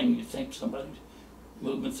weirdest thing. You think somebody's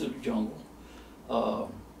moving through the jungle.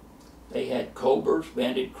 They had cobras,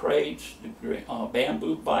 banded crates,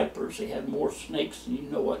 bamboo vipers. They had more snakes than you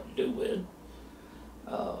know what to do with.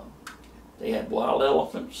 They had wild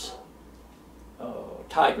elephants,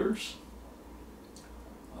 tigers.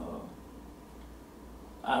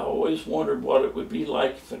 I always wondered what it would be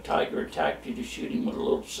like if a tiger attacked you to shoot him with a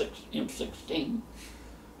little M16.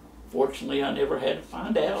 Fortunately, I never had to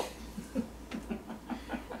find out.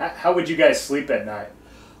 How would you guys sleep at night?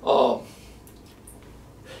 Well,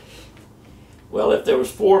 if there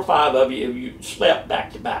was 4 or 5 of you, you slept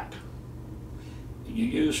back to back. You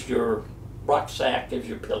used your rucksack as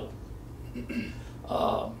your pillow.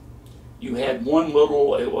 You had one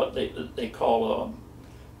little, what they call a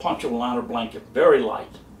poncho liner blanket, very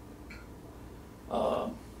light.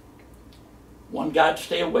 One guy'd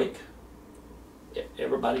stay awake.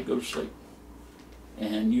 Everybody go to sleep.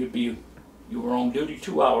 And you were on duty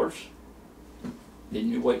 2 hours. Then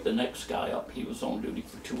you wake the next guy up. He was on duty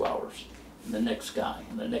for 2 hours. And the next guy,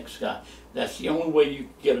 and the next guy. That's the only way you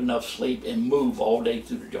get enough sleep and move all day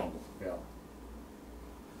through the jungle. Yeah.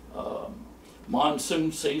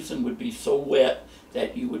 Monsoon season would be so wet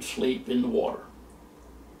that you would sleep in the water.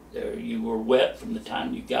 There, you were wet from the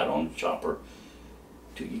time you got on the chopper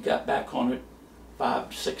till you got back on it 5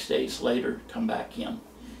 to 6 days later, come back in.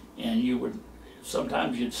 And you would,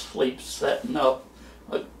 sometimes you'd sleep setting up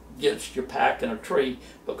against your pack in a tree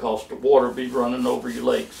because the water would be running over your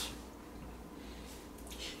legs.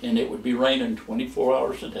 And it would be raining 24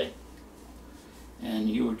 hours a day. And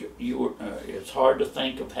you were it's hard to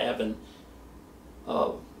think of having,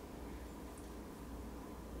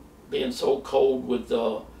 being so cold with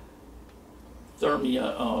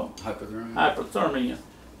hypothermia,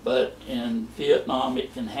 but in Vietnam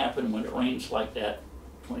it can happen when it rains like that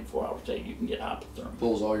 24 hours a day. You can get hypothermia.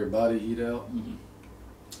 Pulls all your body heat out. Mm-hmm.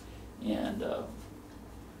 And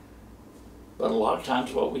but a lot of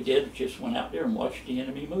times what we did was just went out there and watched the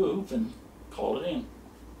enemy move and call it in.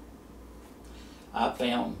 I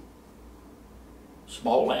found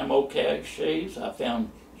small ammo caches. I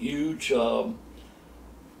found huge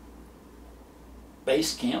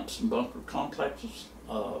base camps and bunker complexes.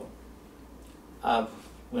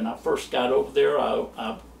 When I first got over there,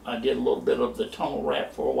 I did a little bit of the tunnel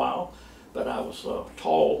rat for a while, but I was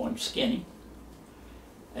tall and skinny.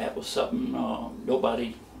 That was something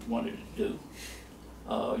nobody wanted to do.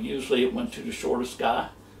 Usually it went to the shortest guy,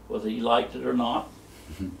 whether he liked it or not.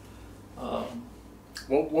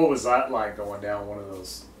 What was that like going down one of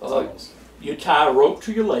those tunnels? You tie a rope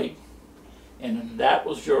to your leg, and that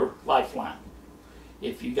was your lifeline.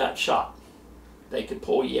 If you got shot, they could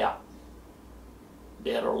pull you out,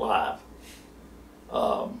 dead or alive.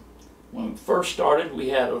 When we first started, we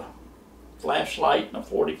had a flashlight and a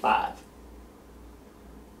 45.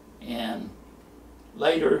 And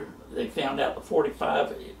later, they found out the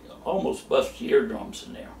 45 almost bust your eardrums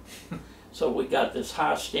in there. So we got this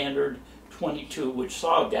high standard 22, which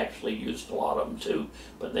SOG actually used a lot of them too,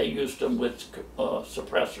 but they used them with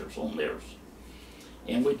suppressors on theirs.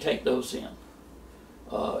 And we'd take those in.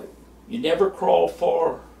 You never crawl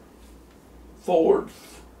far forward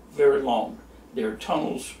very long. Their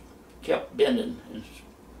tunnels kept bending, and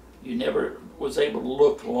you never was able to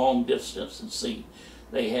look a long distance and see.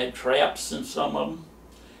 They had traps in some of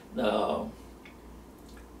them.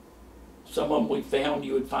 Some of them we found,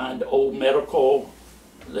 you would find old medical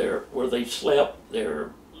there where they slept,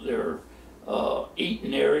 their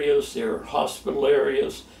eating areas, their hospital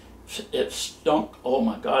areas. It stunk. Oh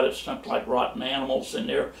my God, it stunk like rotten animals in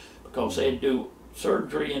there because they'd do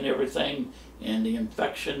surgery and everything, and the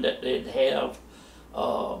infection that they'd have.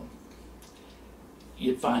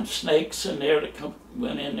 You'd find snakes in there that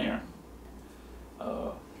went in there.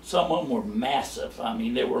 Some of them were massive. I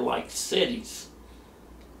mean, they were like cities.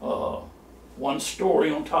 One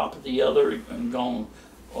story on top of the other and gone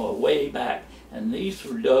way back. And these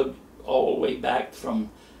were dug all the way back from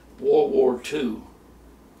World War II.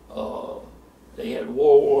 They had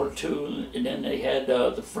World War II, and then they had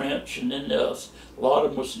the French, and then a lot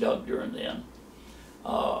of them was dug during then.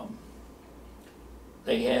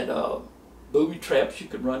 They had booby traps you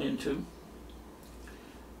could run into.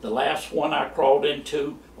 The last one I crawled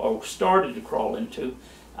into, or started to crawl into,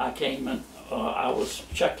 I came and I was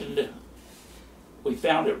checking we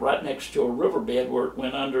found it right next to a riverbed where it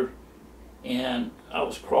went under, and I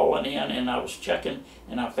was crawling in and I was checking,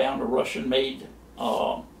 and I found a Russian-made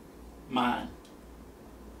mine.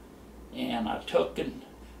 And I took and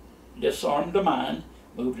disarmed the mine,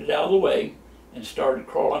 moved it out of the way, and started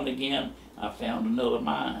crawling again. I found another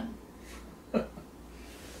mine.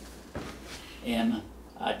 And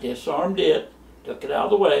I disarmed it, took it out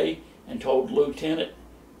of the way, and told the lieutenant,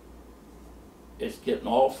 it's getting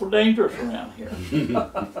awful dangerous around here.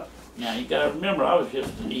 Now you gotta remember, I was just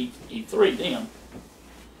an E3 then,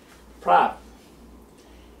 private.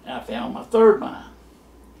 And I found my third mine.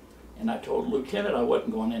 And I told the lieutenant I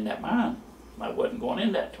wasn't going in that mine. I wasn't going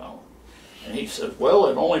in that tunnel. And he said, well,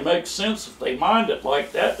 it only makes sense if they mined it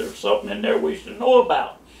like that. There's something in there we should know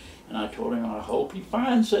about. And I told him, I hope he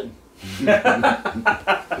finds it.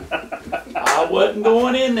 I wasn't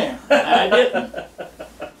going in there. I didn't.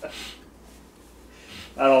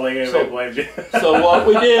 I don't think anybody blames you. So what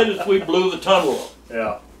we did is we blew the tunnel up.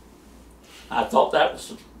 Yeah. I thought that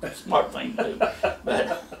was a smart thing to do.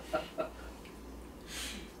 But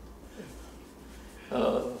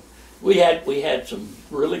we had some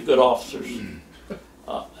really good officers.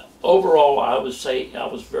 Overall, I would say I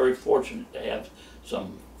was very fortunate to have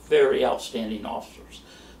some very outstanding officers.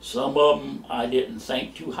 Some of them I didn't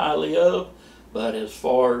think too highly of, but as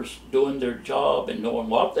far as doing their job and knowing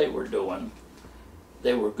what they were doing,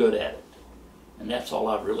 they were good at it. And that's all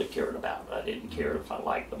I really cared about. I didn't care if I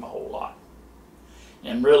liked them a whole lot.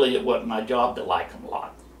 And really, it wasn't my job to like them a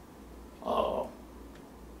lot.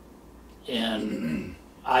 And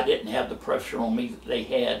I didn't have the pressure on me that they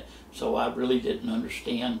had, so I really didn't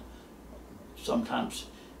understand. Sometimes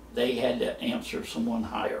they had to answer someone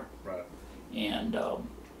higher. Right. And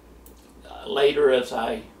later, as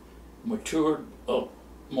I matured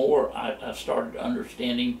more, I started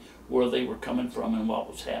understanding where they were coming from and what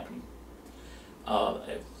was happening.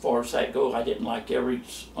 As far as that goes, I didn't like every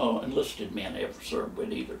enlisted man I ever served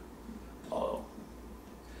with either.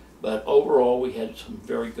 But overall, we had some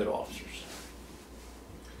very good officers.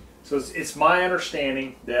 So it's my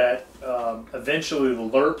understanding that eventually the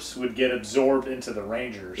LRRPs would get absorbed into the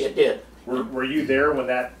Rangers. It did. Were you there when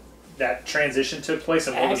that transition took place,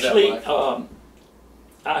 and what Actually, was that like?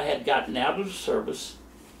 I had gotten out of the service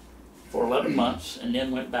for 11 months and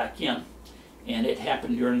then went back in. And it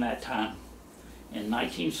happened during that time. In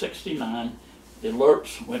 1969, the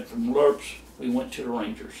LRRPs went from LRRPs, we went to the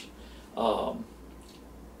Rangers. The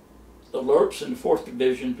LRRPs in the 4th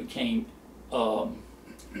Division became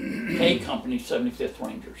K Company 75th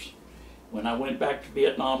Rangers. When I went back to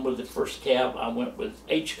Vietnam with the 1st Cav, I went with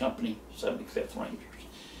H Company 75th Rangers.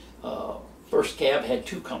 1st Cav had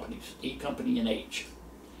 2 companies, E Company and H.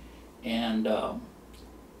 And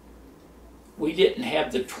we didn't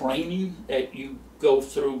have the training that you go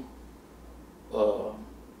through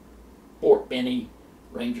Fort Benning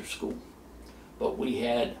Ranger School, but we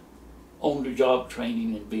had on-the-job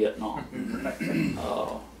training in Vietnam.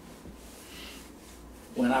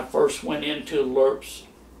 When I first went into the LRRPs,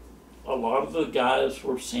 a lot of the guys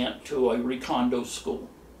were sent to a recondo school.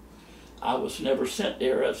 I was never sent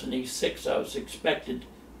there as an E6. I was expected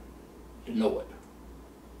to know it,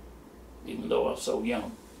 even though I was so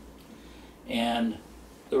young. And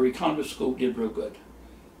the recondo school did real good.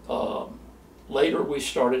 A later we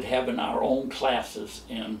started having our own classes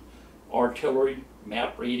in artillery,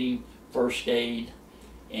 map reading, first aid,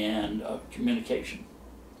 and communication.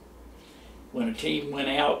 When a team went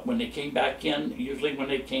out, when they came back in, usually when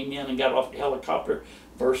they came in and got off the helicopter,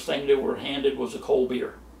 first thing they were handed was a cold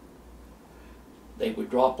beer. They would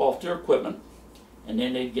drop off their equipment, and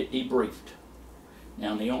then they'd get debriefed.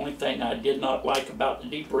 Now, the only thing I did not like about the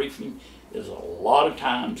debriefing is a lot of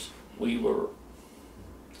times we were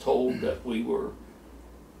told that we were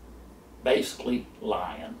basically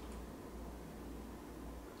lying.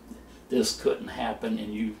 This couldn't happen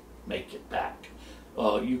and you make it back.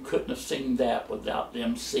 You couldn't have seen that without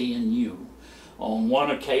them seeing you. On one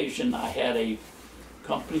occasion, I had a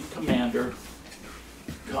company commander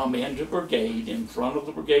come into brigade in front of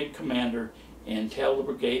the brigade commander and tell the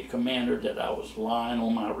brigade commander that I was lying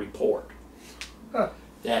on my report. Huh.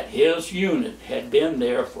 That his unit had been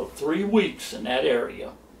there for 3 weeks in that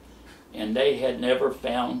area and they had never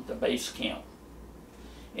found the base camp.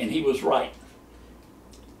 And he was right.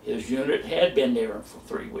 His unit had been there for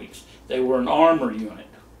 3 weeks. They were an armor unit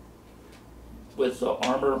with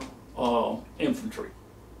armor infantry.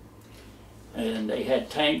 And they had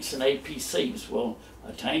tanks and APCs. Well,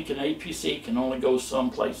 a tank and APC can only go some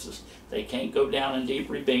places. They can't go down in deep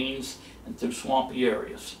ravines and through swampy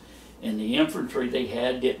areas. And the infantry they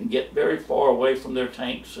had didn't get very far away from their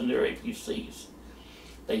tanks and their APCs.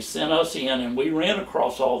 They sent us in and we ran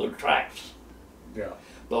across all their tracks. Yeah.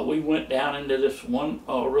 But we went down into this one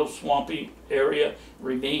real swampy area,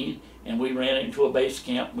 ravine, and we ran into a base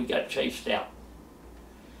camp and we got chased out.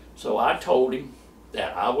 So I told him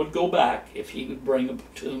that I would go back if he would bring a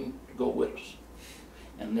platoon to go with us.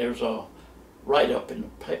 And there's a write-up in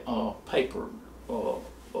the paper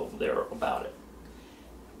over there about it.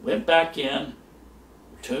 Went back in,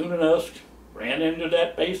 platoon and us ran into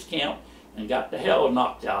that base camp and got the hell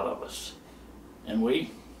knocked out of us. And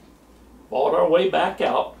we fought our way back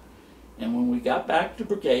out, and when we got back to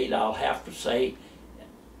brigade, I'll have to say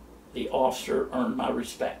the officer earned my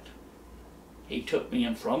respect. He took me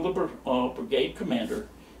in front of the brigade commander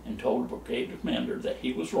and told the brigade commander that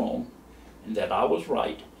he was wrong and that I was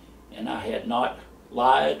right, and I had not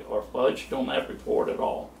lied or fudged on that report at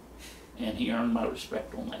all, and he earned my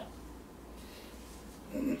respect on that.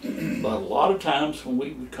 But a lot of times when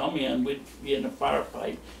we would come in, we'd be in a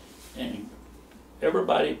firefight, and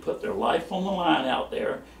everybody put their life on the line out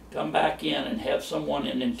there, come back in and have someone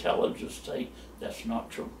in intelligence say, that's not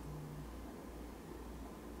true.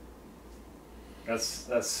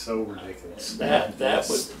 That's so ridiculous. That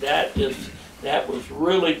was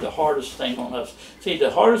really the hardest thing on us. See,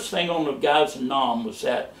 the hardest thing on the guys in Nam was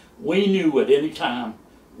that we knew at any time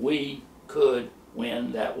we could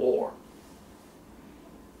win that war.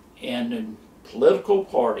 And the political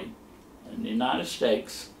party in the United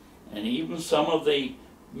States and even some of the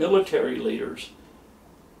military leaders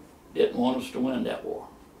didn't want us to win that war.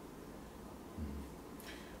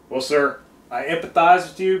 Well, sir, I empathize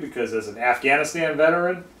with you because as an Afghanistan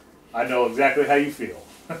veteran, I know exactly how you feel.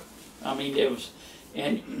 I mean, it was,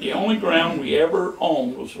 and the only ground we ever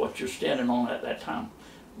owned was what you're standing on at that time.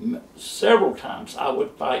 Several times I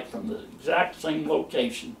would fight from the exact same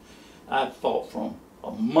location I'd fought from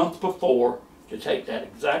a month before to take that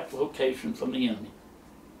exact location from the enemy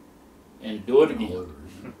and do it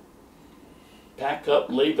again. Pack up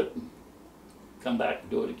and leave it and come back and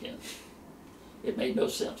do it again. It made no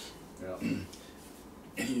sense. Yeah. And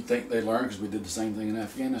you think they learned because we did the same thing in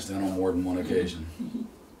Afghanistan on more than one occasion. Mm-hmm.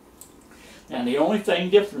 And the only thing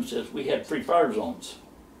difference is we had free fire zones.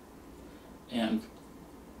 And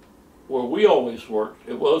where we always worked,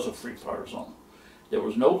 it was a free fire zone. There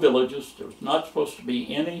was no villages. There was not supposed to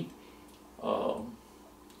be any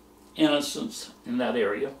innocents in that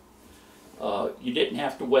area. You didn't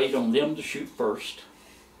have to wait on them to shoot first.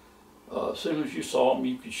 As soon as you saw them,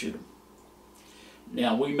 you could shoot them.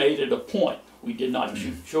 Now, we made it a point. We did not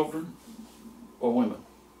shoot children or women.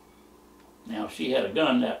 Now, if she had a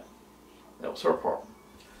gun, that was her problem.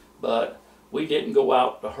 But we didn't go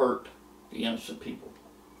out to hurt the innocent people.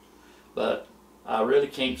 But I really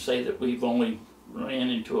can't say that we've only ran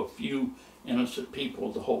into a few innocent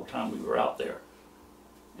people the whole time we were out there.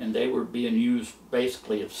 And they were being used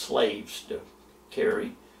basically as slaves to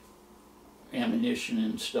carry ammunition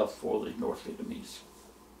and stuff for the North Vietnamese.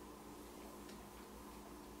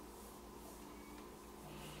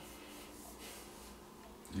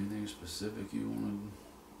 Anything specific you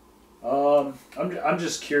wanted? I'm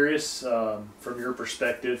just curious from your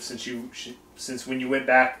perspective, since when you went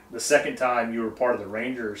back the second time you were part of the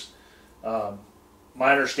Rangers.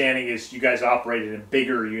 My understanding is you guys operated in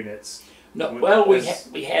bigger units. No, well,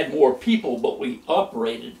 we had more people, but we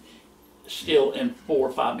operated still in 4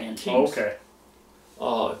 or 5 man teams. Okay.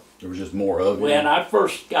 There was just more of you. When I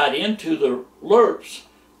first got into the LRRPs,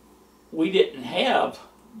 we didn't have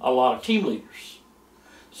a lot of team leaders.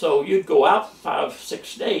 So you'd go out for 5 or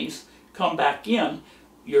 6 days, come back in,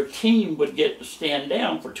 your team would get to stand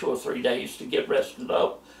down for 2 or 3 days to get rested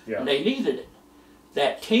up, and they needed it.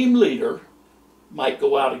 That team leader might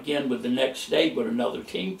go out again with the next day with another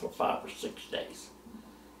team for 5 or 6 days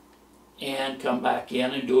and come back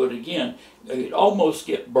in and do it again. You'd almost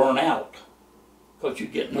get burnt out because you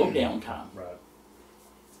get no downtime. Right.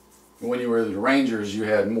 When you were the Rangers, you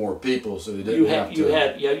had more people, so you didn't have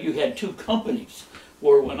to. You had 2 companies.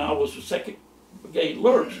 Where when I was the 2nd Brigade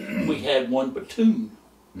LRRPs, we had 1 platoon.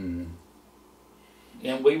 Mm-hmm.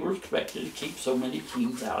 And we were expected to keep so many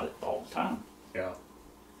teams out at all the time. Yeah.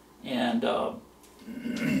 And the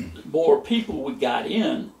more people we got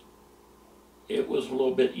in, it was a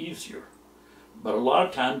little bit easier. But a lot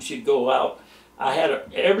of times you'd go out.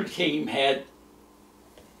 Every team had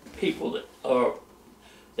people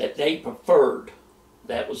that they preferred.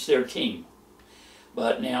 That was their team.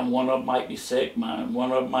 But now one of them might be sick,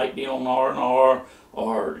 one of them might be on R&R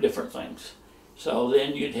or different things. So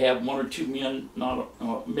then you'd have 1 or 2 men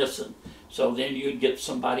not missing. So then you'd get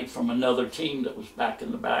somebody from another team that was back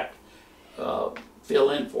in the back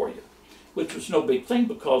fill in for you, which was no big thing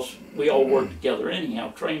because we all worked together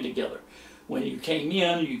anyhow, trained together. When you came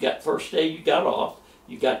in, you got first day you got off,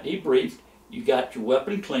 you got debriefed, you got your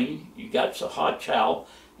weapon clean, you got some hot chow,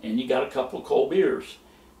 and you got a couple of cold beers.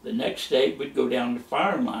 The next day we'd go down to the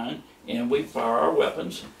firing line and we'd fire our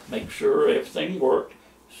weapons, make sure everything worked,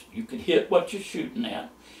 you could hit what you're shooting at,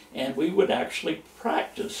 and we would actually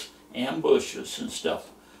practice ambushes and stuff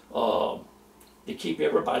to keep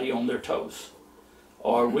everybody on their toes.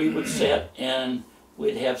 Or we would set and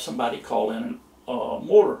we'd have somebody call in a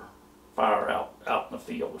mortar fire out in the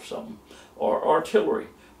field or something, or artillery,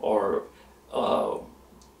 or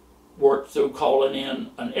work through calling in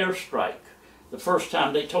an airstrike. The first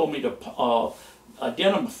time they told me to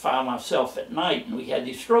identify myself at night, and we had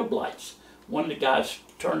these strobe lights. One of the guys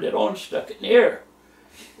turned it on, stuck it in the air.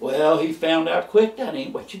 Well, he found out quick that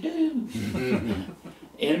ain't what you do.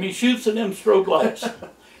 Enemy shoots at them strobe lights.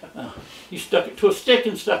 He stuck it to a stick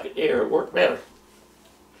and stuck it there. It worked better.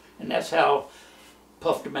 And that's how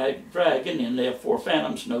Puff the Magic Dragon and the F-4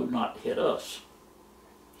 Phantoms know not to hit us.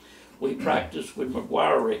 We practiced with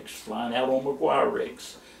McGuire rigs, flying out on McGuire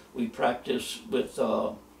rigs. We practiced with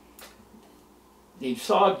the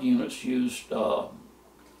SOG units used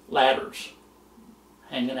ladders,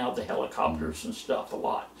 hanging out the helicopters and stuff a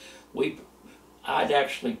lot. I'd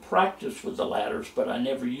actually practiced with the ladders, but I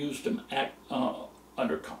never used them in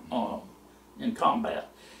combat.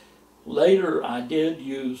 Later, I did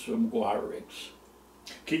use McGuire rigs.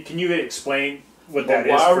 Can you explain what that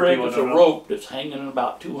is? McGuire rig is a rope that's hanging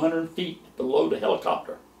about 200 feet below the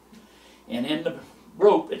helicopter, and in the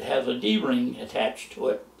rope it has a D-ring attached to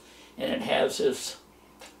it, and it has this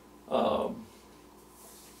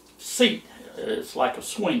seat. It's like a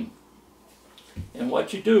swing, and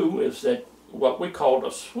what you do is that what we call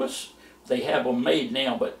a Swiss, they have them made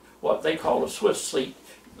now, but what they call a Swiss seat,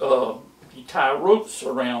 you tie ropes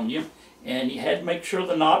around you, and you had to make sure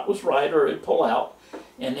the knot was right or it'd pull out,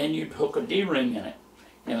 and then you'd hook a D-ring in it.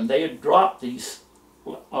 And they had dropped these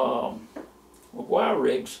McGuire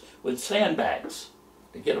rigs with sandbags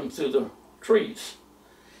to get them through the trees.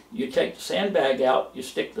 You take the sandbag out, you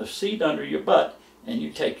stick the seat under your butt, and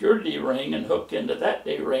you take your D-ring and hook into that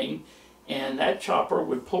D-ring, and that chopper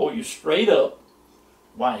would pull you straight up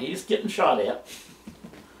while he's getting shot at,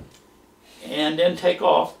 and then take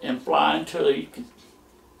off and fly until you could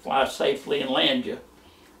fly safely and land you.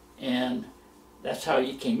 And that's how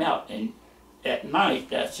you came out. And at night,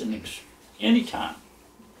 that's anytime,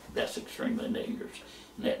 that's extremely dangerous.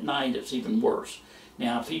 And at night, it's even worse.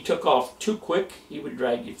 Now, if he took off too quick, he would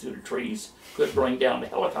drag you through the trees, could bring down the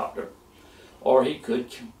helicopter, or he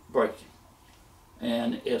could break you.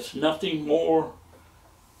 And it's nothing more,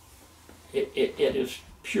 it is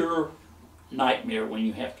pure nightmare when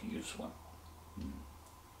you have to use one.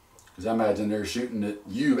 Because I imagine they're shooting at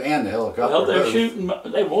you and the helicopter. Well, they're shooting,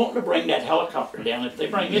 they want to bring that helicopter down. If they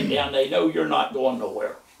bring it down, they know you're not going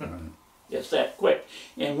nowhere. Right. It's that quick.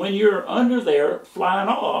 And when you're under there flying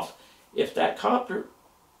off, if that copter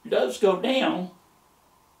does go down,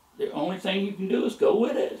 the only thing you can do is go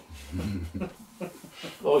with it.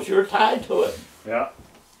 Because you're tied to it. Yeah.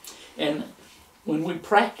 And when we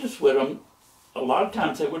practice with them, a lot of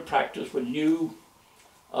times they would practice with new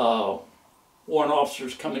warrant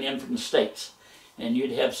officers coming in from the States. And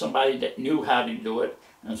you'd have somebody that knew how to do it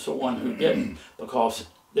and someone who didn't, because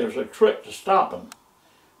there's a trick to stop them.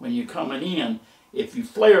 when you're coming in, if you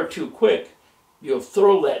flare too quick, you'll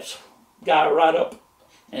throw that guy right up,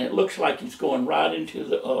 and it looks like he's going right into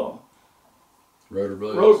the rotor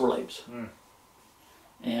blades. rotor blades.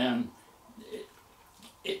 And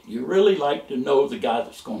you really like to know the guy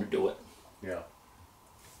that's going to do it. Yeah.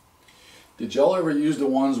 Did y'all ever use the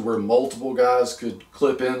ones where multiple guys could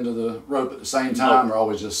clip into the rope at the same time, or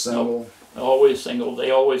always just single? Always single. They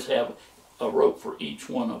always have a rope for each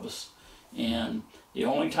one of us. And the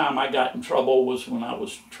only time I got in trouble was when I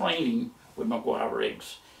was training with McGuire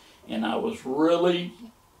rigs. And I was really,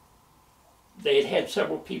 they had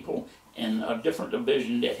several people in a different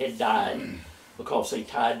division that had died because they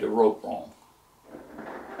tied the rope wrong.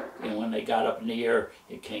 And when they got up in the air,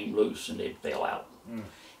 it came loose and they fell out.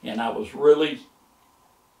 And I was really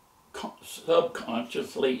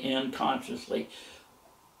subconsciously and consciously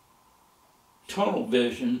tunnel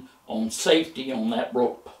vision on safety on that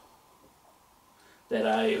rope, that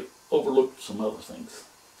I overlooked some other things.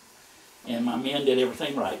 And my men did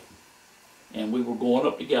everything right. And we were going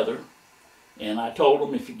up together. And I told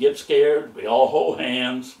them, if you get scared, we all hold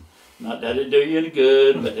hands. Not that it'd do you any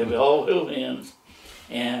good, but we all hold hands.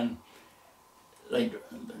 And the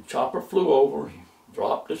chopper flew over,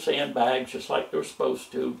 dropped the sandbags just like they're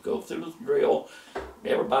supposed to, go through the drill.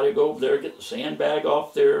 Everybody go over there, get the sandbag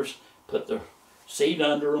off theirs, put the seat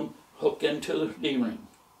under them, hook into the D-ring.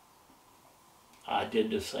 I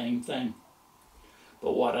did the same thing.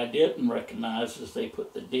 But what I didn't recognize is they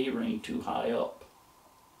put the D-ring too high up.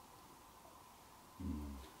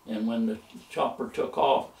 And when the chopper took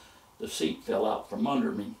off, the seat fell out from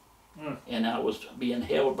under me. And I was being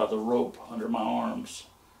held by the rope under my arms.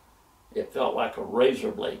 It felt like a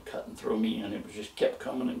razor blade cutting through me, and it just kept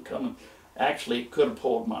coming and coming. Actually, it could have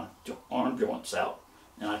pulled my arm joints out,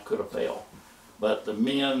 and I could have fell. But the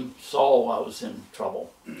men saw I was in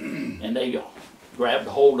trouble, and they grabbed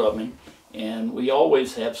hold of me. And we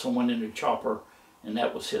always have someone in the chopper, and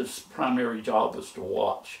that was his primary job, was to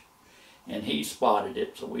watch. And he spotted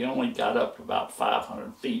it, so we only got up to about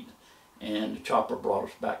 500 feet, and the chopper brought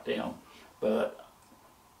us back down. But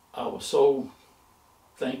I was so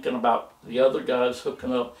thinking about the other guys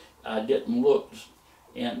hooking up, I didn't look,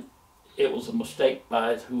 and it was a mistake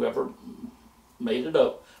by whoever made it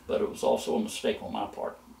up, but it was also a mistake on my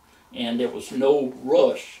part. And there was no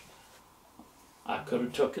rush. I could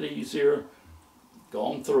have took it easier,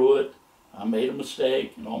 gone through it. I made a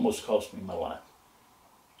mistake and almost cost me my life.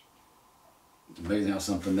 Amazing how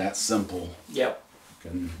something that simple Yep.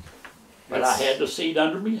 can... But I had the seat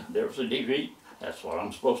under me. There was a DV. That's what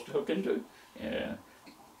I'm supposed to hook into. And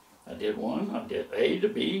I did one. I did A to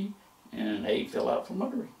B, and A fell out from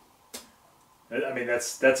under me. I mean,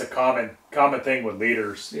 that's a common thing with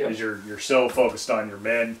leaders. Yep. Is you're so focused on your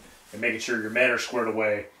men and making sure your men are squared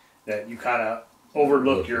away that you kind of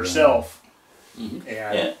overlook yourself.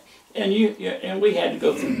 And and we had to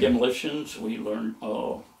go through demolitions. We learned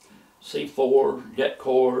C4, jet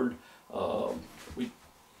cord.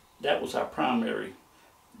 That was our primary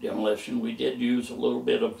demolition. We did use a little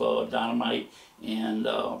bit of dynamite and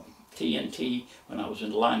TNT when I was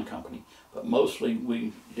in the line company, but mostly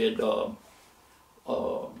we did C4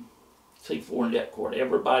 and jet cord.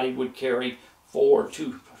 Everybody would carry 4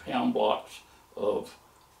 2-pound blocks of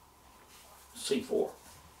C4,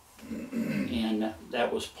 and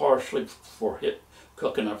that was partially for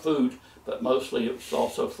cooking our food, but mostly it was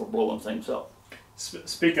also for blowing things up.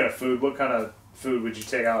 Speaking of food, what kind of food would you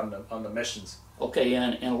take out on the missions? Okay,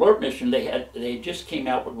 in alert mission, they just came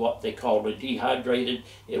out with what they called a dehydrated.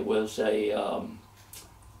 It was a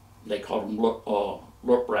they called them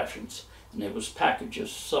LRRP rations, and it was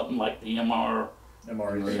packages something like the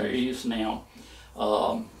MREs now.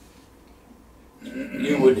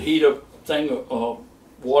 You would heat a thing of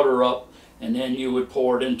water up, and then you would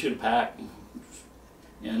pour it into the pack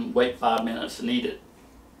and wait 5 minutes and eat it.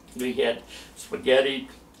 We had spaghetti,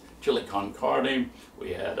 chili con carne,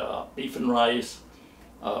 we had beef and rice,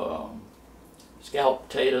 scalloped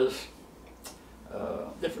potatoes,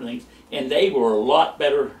 different things, and they were a lot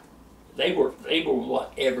better. They were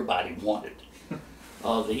what everybody wanted.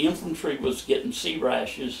 The infantry was getting sea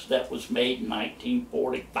rashes that was made in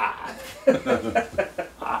 1945.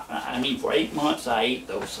 I mean, for 8 months I ate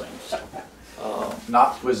those things.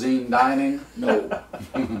 Not cuisine dining? No.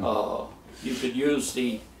 You could use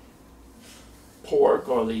the pork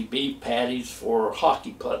or the beef patties for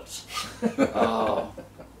hockey putts. About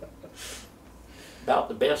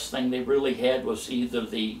the best thing they really had was either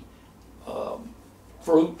the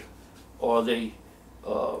fruit or the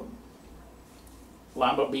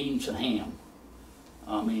lima beans and ham.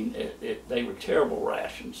 I mean, they were terrible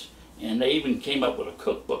rations. And they even came up with a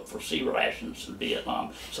cookbook for sea rations in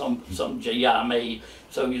Vietnam. Some GI made.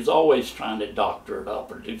 So he was always trying to doctor it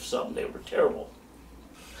up or do something. They were terrible.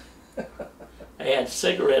 They had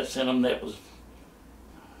cigarettes in them that was,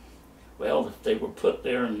 well, if they were put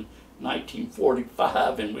there in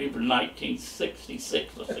 1945 and we were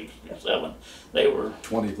 1966 or 67, they were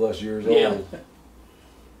 20 plus years yeah. old.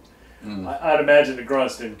 I'd imagine the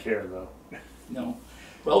grunts didn't care though. No.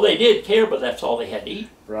 Well, they did care, but that's all they had to eat.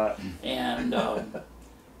 Right. And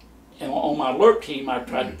on my alert team, I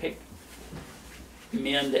tried to pick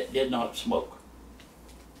men that did not smoke.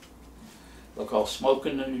 Because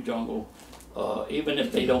smoking in the jungle, even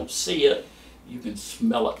if they don't see it, you can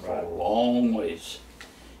smell it for a long ways.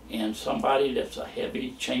 And somebody that's a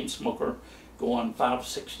heavy chain smoker going 5 or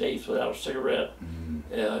 6 days without a cigarette,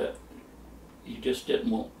 you just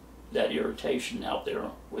didn't want that irritation out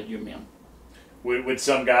there with your men. Would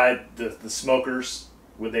some guy, the smokers,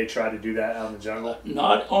 would they try to do that out in the jungle?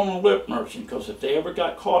 Not on a lip merchant, because if they ever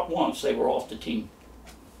got caught once, they were off the team.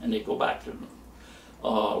 And they'd go back to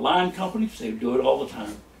line companies, they would do it all the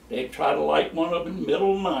time. They'd try to light one up in the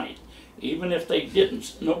middle of the night. Even if they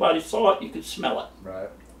didn't, nobody saw it, you could smell it. Right.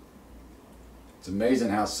 It's amazing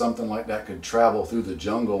how something like that could travel through the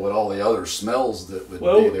jungle with all the other smells that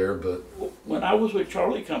would be there. But when I was with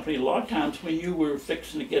Charlie Company, a lot of times we knew we were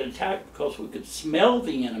fixing to get attacked because we could smell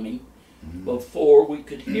the enemy before we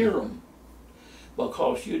could hear them.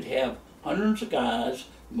 Because you'd have hundreds of guys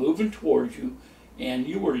moving towards you, and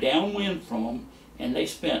you were downwind from them, and they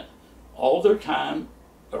spent all their time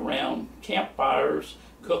around campfires,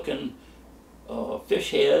 cooking fish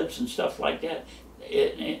heads and stuff like that.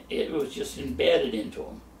 It was just embedded into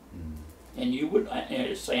them, and you would. And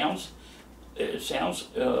it sounds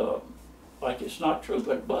like it's not true,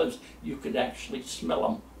 but it was. You could actually smell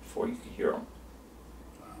them before you could hear them.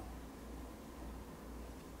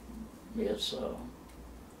 Yes,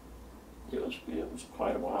 it was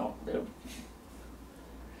quite a while.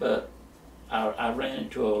 But I ran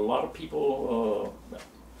into a lot of people.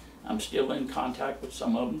 I'm still in contact with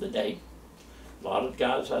some of them today. A lot of the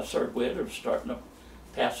guys I served with are starting to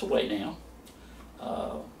pass away now.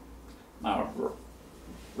 My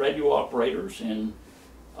radio operators in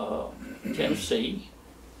Tennessee,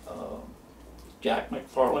 Jack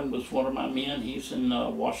McFarland was one of my men. He's in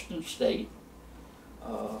Washington State.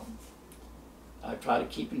 I try to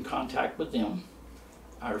keep in contact with them.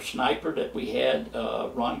 Our sniper that we had,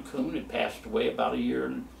 Ron Kuhn, had passed away about a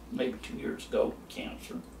year, maybe 2 years ago,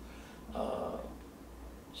 cancer.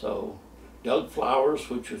 So Doug Flowers,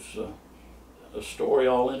 which is a story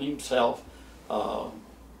all in himself,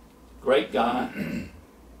 great guy.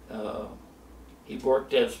 He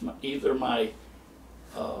worked as either my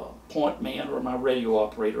point man or my radio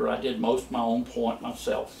operator. I did most of my own point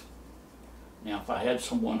myself. Now, if I had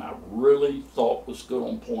someone I really thought was good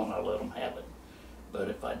on point, I let them have it. But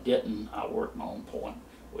if I didn't, I worked my own point,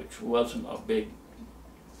 which wasn't a big.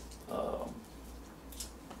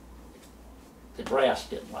 The brass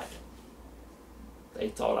didn't like it. They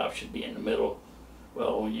thought I should be in the middle.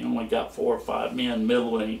 Well, when you only got 4 or 5 men,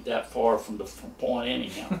 middle ain't that far from the point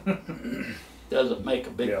anyhow. Doesn't make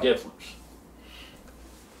a big difference.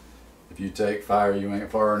 if you take fire, you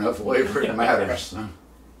ain't far enough away where it matters. So.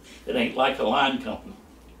 It ain't like a line company.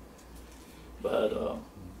 But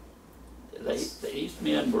these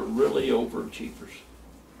men were really overachievers.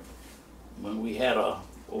 When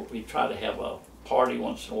we try to have a party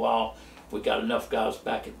once in a while, if we got enough guys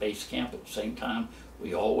back at base camp at the same time,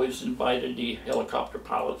 we always invited the helicopter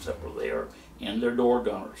pilots that were there and their door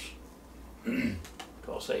gunners.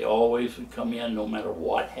 Because they always would come in no matter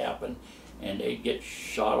what happened, and they'd get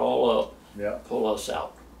shot all up, pull us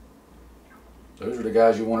out. Those are the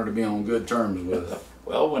guys you wanted to be on good terms with.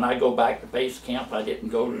 Well, when I go back to base camp, I didn't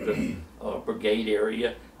go to the brigade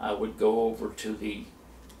area. I would go over to the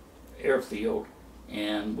airfield,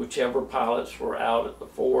 and whichever pilots were out at the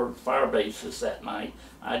forward fire bases that night,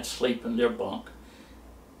 I'd sleep in their bunk.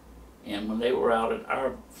 And when they were out at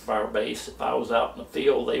our fire base, if I was out in the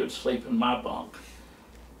field, they would sleep in my bunk.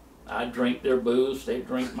 I'd drink their booze, they'd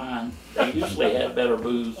drink mine. They usually had better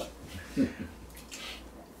booze.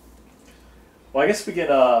 Well, I guess we can,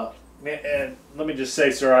 and let me just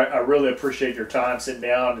say, sir, I really appreciate your time sitting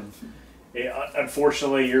down. And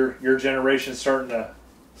unfortunately, your generation's starting to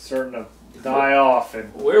die off.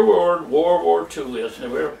 And we're World War II is,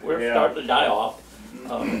 and we're starting to die off.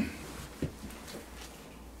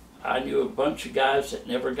 I knew a bunch of guys that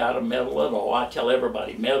never got a medal at all. I tell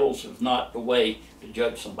everybody, medals is not the way to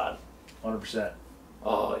judge somebody. 100%.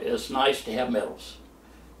 It's nice to have medals.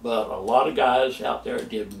 But a lot of guys out there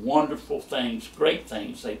did wonderful things, great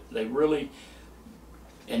things. They really,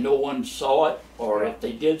 and no one saw it, or if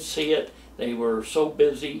they did see it, they were so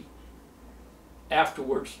busy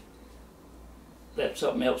afterwards that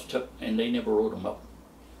something else took, and they never wrote them up.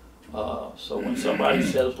 So when somebody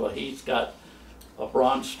says, well, he's got a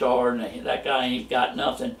Bronze Star and that guy ain't got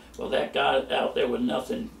nothing, well, that guy out there with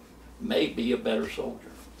nothing may be a better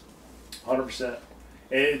soldier. 100%.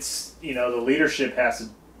 It's, you know, the leadership has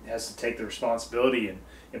to take the responsibility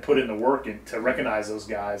and put in the work and to recognize those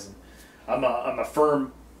guys. And I'm a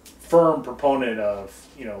firm proponent of,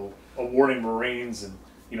 you know, awarding Marines and,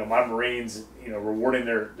 you know, my Marines, you know, rewarding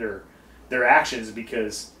their actions,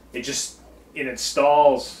 because it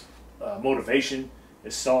installs motivation, it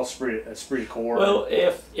installs esprit de corps. Well,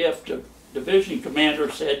 if the division commander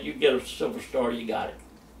said you get a Silver Star, you got it.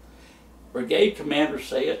 Brigade commander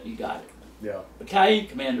say it, you got it. Yeah. Battalion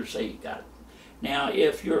commander say you got it. Now,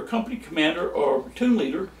 if you're a company commander or a platoon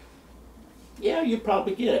leader, yeah, you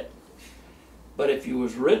probably get it. But if you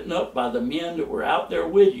was written up by the men that were out there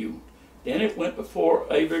with you, then it went before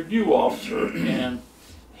a review officer, and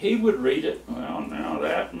he would read it. Well, now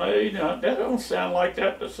that don't sound like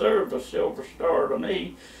that deserves a Silver Star to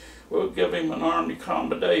me. We'll give him an Army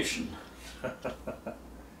commendation.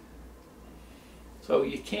 So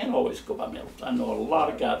you can't always go by medals. I know a lot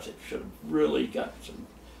of guys that should have really got some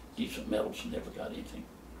decent medals and never got anything.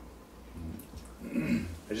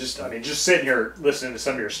 Just sitting here listening to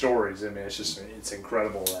some of your stories, I mean, it's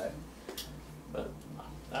incredible that. But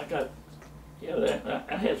I got,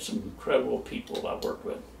 I had some incredible people I worked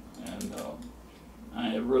with, and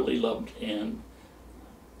I really loved, and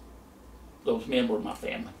those men were my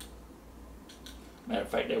family. Matter of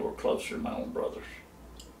fact, they were closer than my own brothers.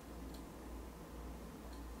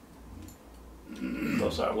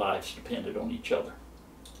 Because our lives depended on each other.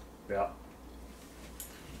 Yeah.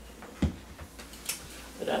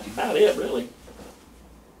 But that's about it, really.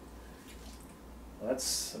 Well,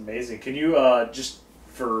 that's amazing. Can you, just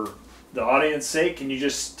for the audience's sake, can you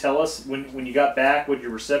just tell us when you got back what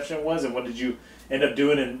your reception was, and what did you end up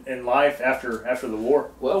doing in life after the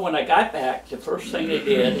war? Well, when I got back, the first thing they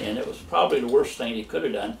did, and it was probably the worst thing they could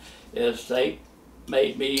have done, is they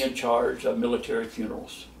made me in charge of military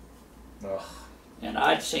funerals. Ugh. And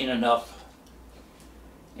I'd seen enough,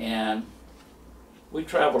 and we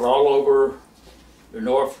traveled all over the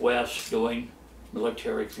Northwest doing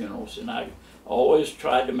military funerals, and I always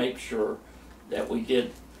tried to make sure that we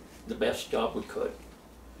did the best job we could.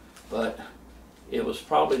 But it was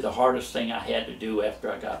probably the hardest thing I had to do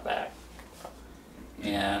after I got back.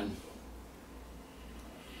 And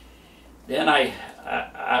then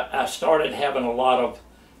I started having a lot of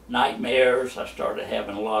nightmares. I started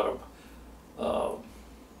having a lot of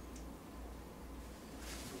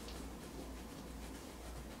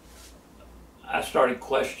I started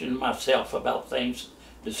questioning myself about things,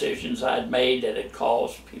 decisions I'd made that had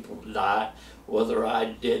caused people to die, whether I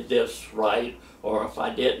did this right or if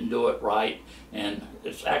I didn't do it right. And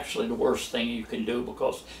it's actually the worst thing you can do,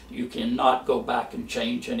 because you cannot go back and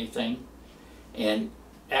change anything. And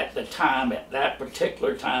at the time, at that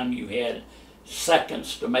particular time, you had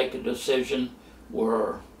seconds to make a decision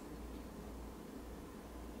where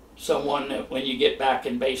someone, when you get back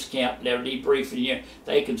in base camp and they're debriefing you,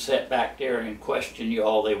 they can sit back there and question you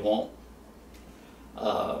all they want.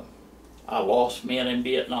 I lost men in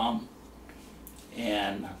Vietnam,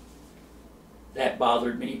 and that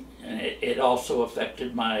bothered me, and it also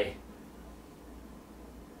affected my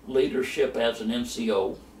leadership as an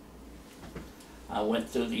NCO. I went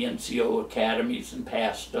through the NCO academies and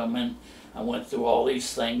passed them, and I went through all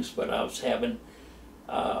these things, but I was having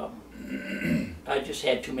I just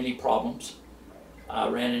had too many problems. I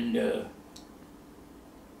ran into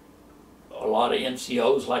a lot of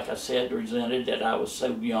NCOs, like I said, resented that I was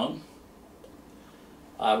so young.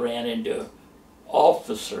 I ran into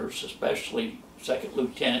officers, especially second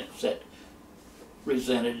lieutenants, that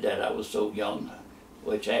resented that I was so young,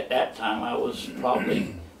 which at that time I was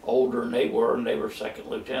probably older than they were, and they were second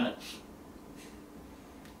lieutenants.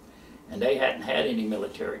 And they hadn't had any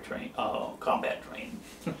military combat training.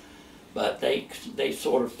 But they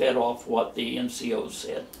sort of fed off what the NCOs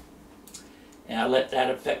said. And I let that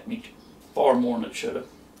affect me far more than it should have.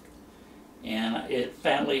 And it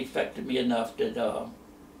finally affected me enough that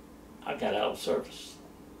I got out of service.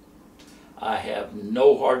 I have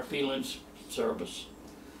no hard feelings for service.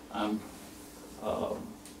 I'm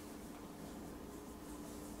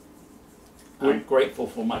grateful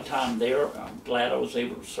for my time there. I'm glad I was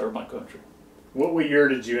able to serve my country. What year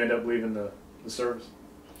did you end up leaving the service?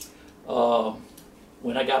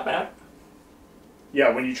 When I got back?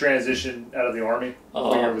 Yeah, when you transitioned out of the Army,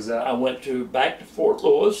 what year was that? I went back to Fort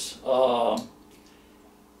Lewis.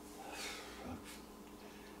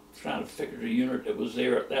 trying to figure the unit that was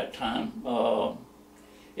there at that time.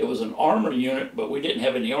 It was an armor unit, but we didn't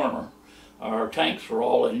have any armor. Our tanks were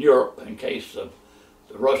all in Europe in case the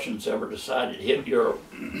Russians ever decided to hit Europe.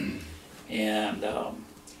 And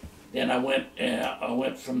then I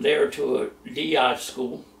went from there to a DI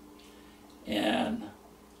school, and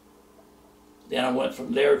then I went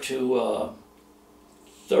from there to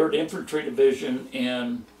 3rd Infantry Division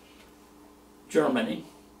in Germany.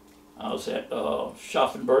 I was at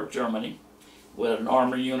Schaffenburg, Germany, with an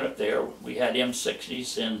armor unit there. We had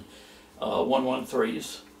M60s and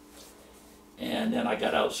 113s, and then I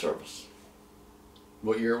got out of service.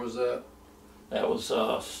 What year was that? That was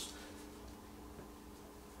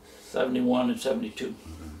 71 and 72.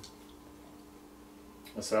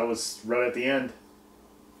 So that was right at the end.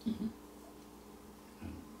 Mm-hmm.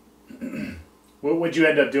 What would you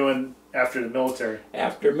end up doing after the military?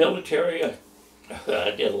 After military, I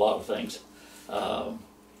did a lot of things.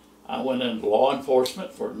 I went into law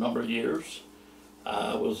enforcement for a number of years.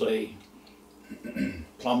 I was a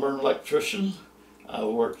plumber and electrician. I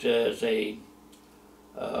worked as a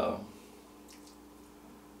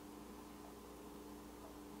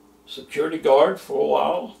security guard for a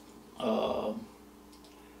while.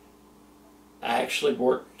 I actually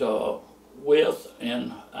worked with,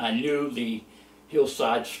 and I knew the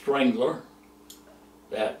Hillside Strangler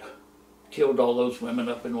that killed all those women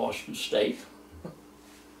up in Washington State.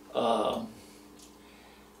 I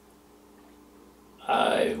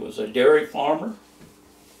was a dairy farmer.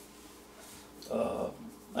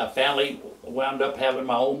 My family wound up having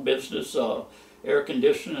my own business, air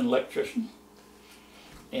conditioning and electrician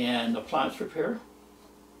and appliance repair.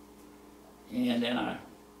 And then I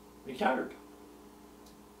retired.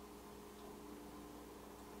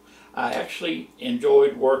 I actually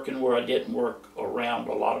enjoyed working where I didn't work around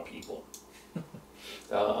a lot of people.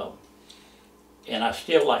 And I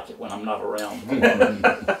still like it when I'm not around a lot of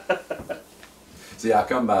people. See, I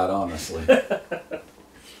come by it honestly.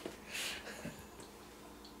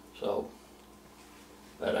 So,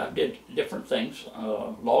 but I did different things.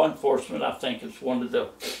 Law enforcement, I think, is one of the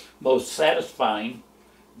most satisfying,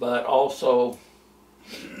 but also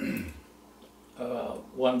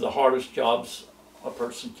one of the hardest jobs a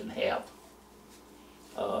person can have,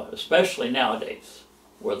 especially nowadays,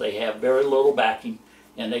 where they have very little backing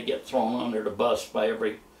and they get thrown under the bus by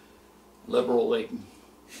every liberal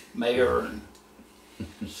mayor and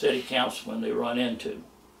city councilman they run into.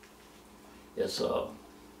 It's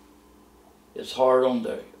hard on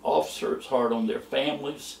the officer, it's hard on their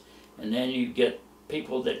families, and then you get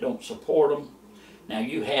people that don't support them. Now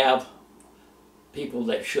you have people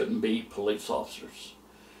that shouldn't be police officers.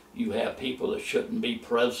 You have people that shouldn't be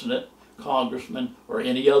president, congressman, or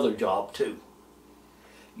any other job too.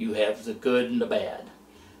 You have the good and the bad.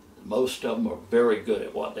 Most of them are very good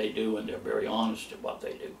at what they do, and they're very honest at what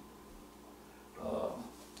they do.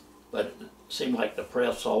 But it seems like the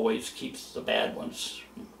press always keeps the bad ones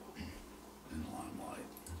In the limelight.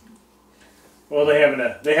 Well, they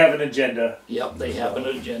have an agenda. Yep, they have an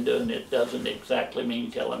agenda, and it doesn't exactly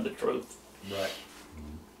mean telling the truth. Right.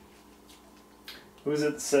 Who is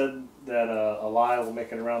it that said that a lie will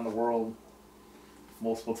make it around the world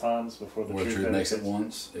multiple times before the truth makes it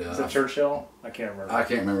once? Yeah. Is it Churchill? I can't remember. I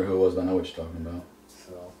can't remember who it was, but I know what you're talking about.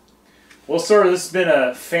 So, well, sir, this has been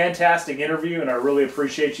a fantastic interview, and I really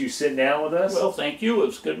appreciate you sitting down with us. Well, thank you. It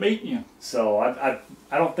was good meeting you. So I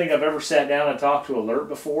don't think I've ever sat down and talked to Alert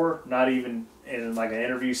before, not even in like an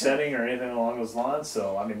interview setting or anything along those lines.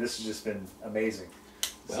 So I mean, this has just been amazing.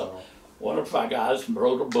 Well, one of my guys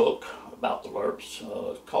wrote a book about the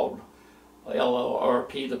LRRPs called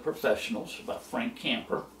LRRP, The Professionals, about Frank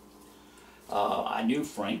Camper. I knew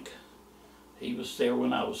Frank. He was there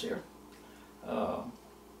when I was there.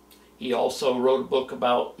 He also wrote a book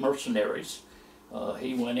about mercenaries.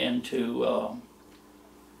 He went into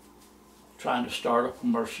trying to start up a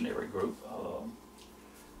mercenary group.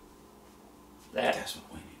 That's what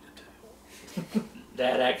we need to do.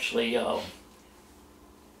 That actually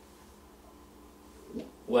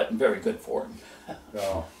wasn't very good for him.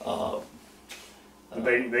 No.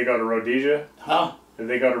 Did they go to Rhodesia? Huh? Did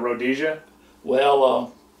they go to Rhodesia?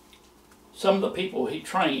 Well, some of the people he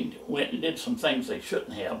trained went and did some things they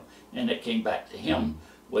shouldn't have, and it came back to him,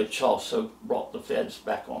 which also brought the feds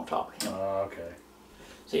back on top of him. Okay.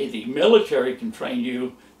 See, the military can train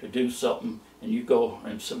you to do something, and you go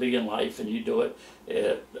in civilian life and you do it.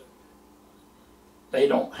 They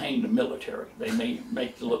don't hang the military. They may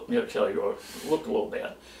make the military look a little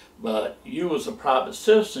bad. But you as a private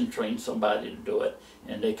citizen train somebody to do it,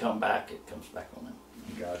 and they come back, it comes back on them.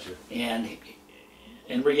 Gotcha. And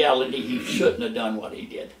in reality, he shouldn't have done what he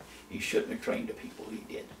did. He shouldn't have trained the people he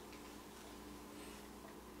did.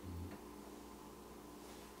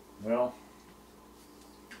 Well,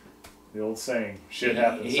 the old saying, shit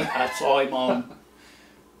happens. I saw him on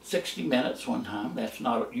 60 Minutes one time. That's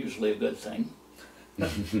not usually a good thing.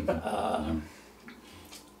 That's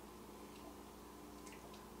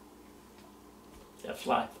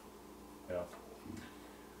life. Yeah.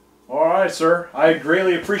 All right, sir. I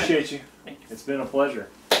greatly appreciate you. It's been a pleasure.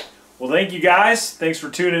 Well, thank you guys. Thanks for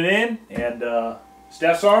tuning in. And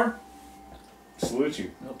Staff Sergeant, salute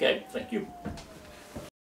you. Okay, thank you.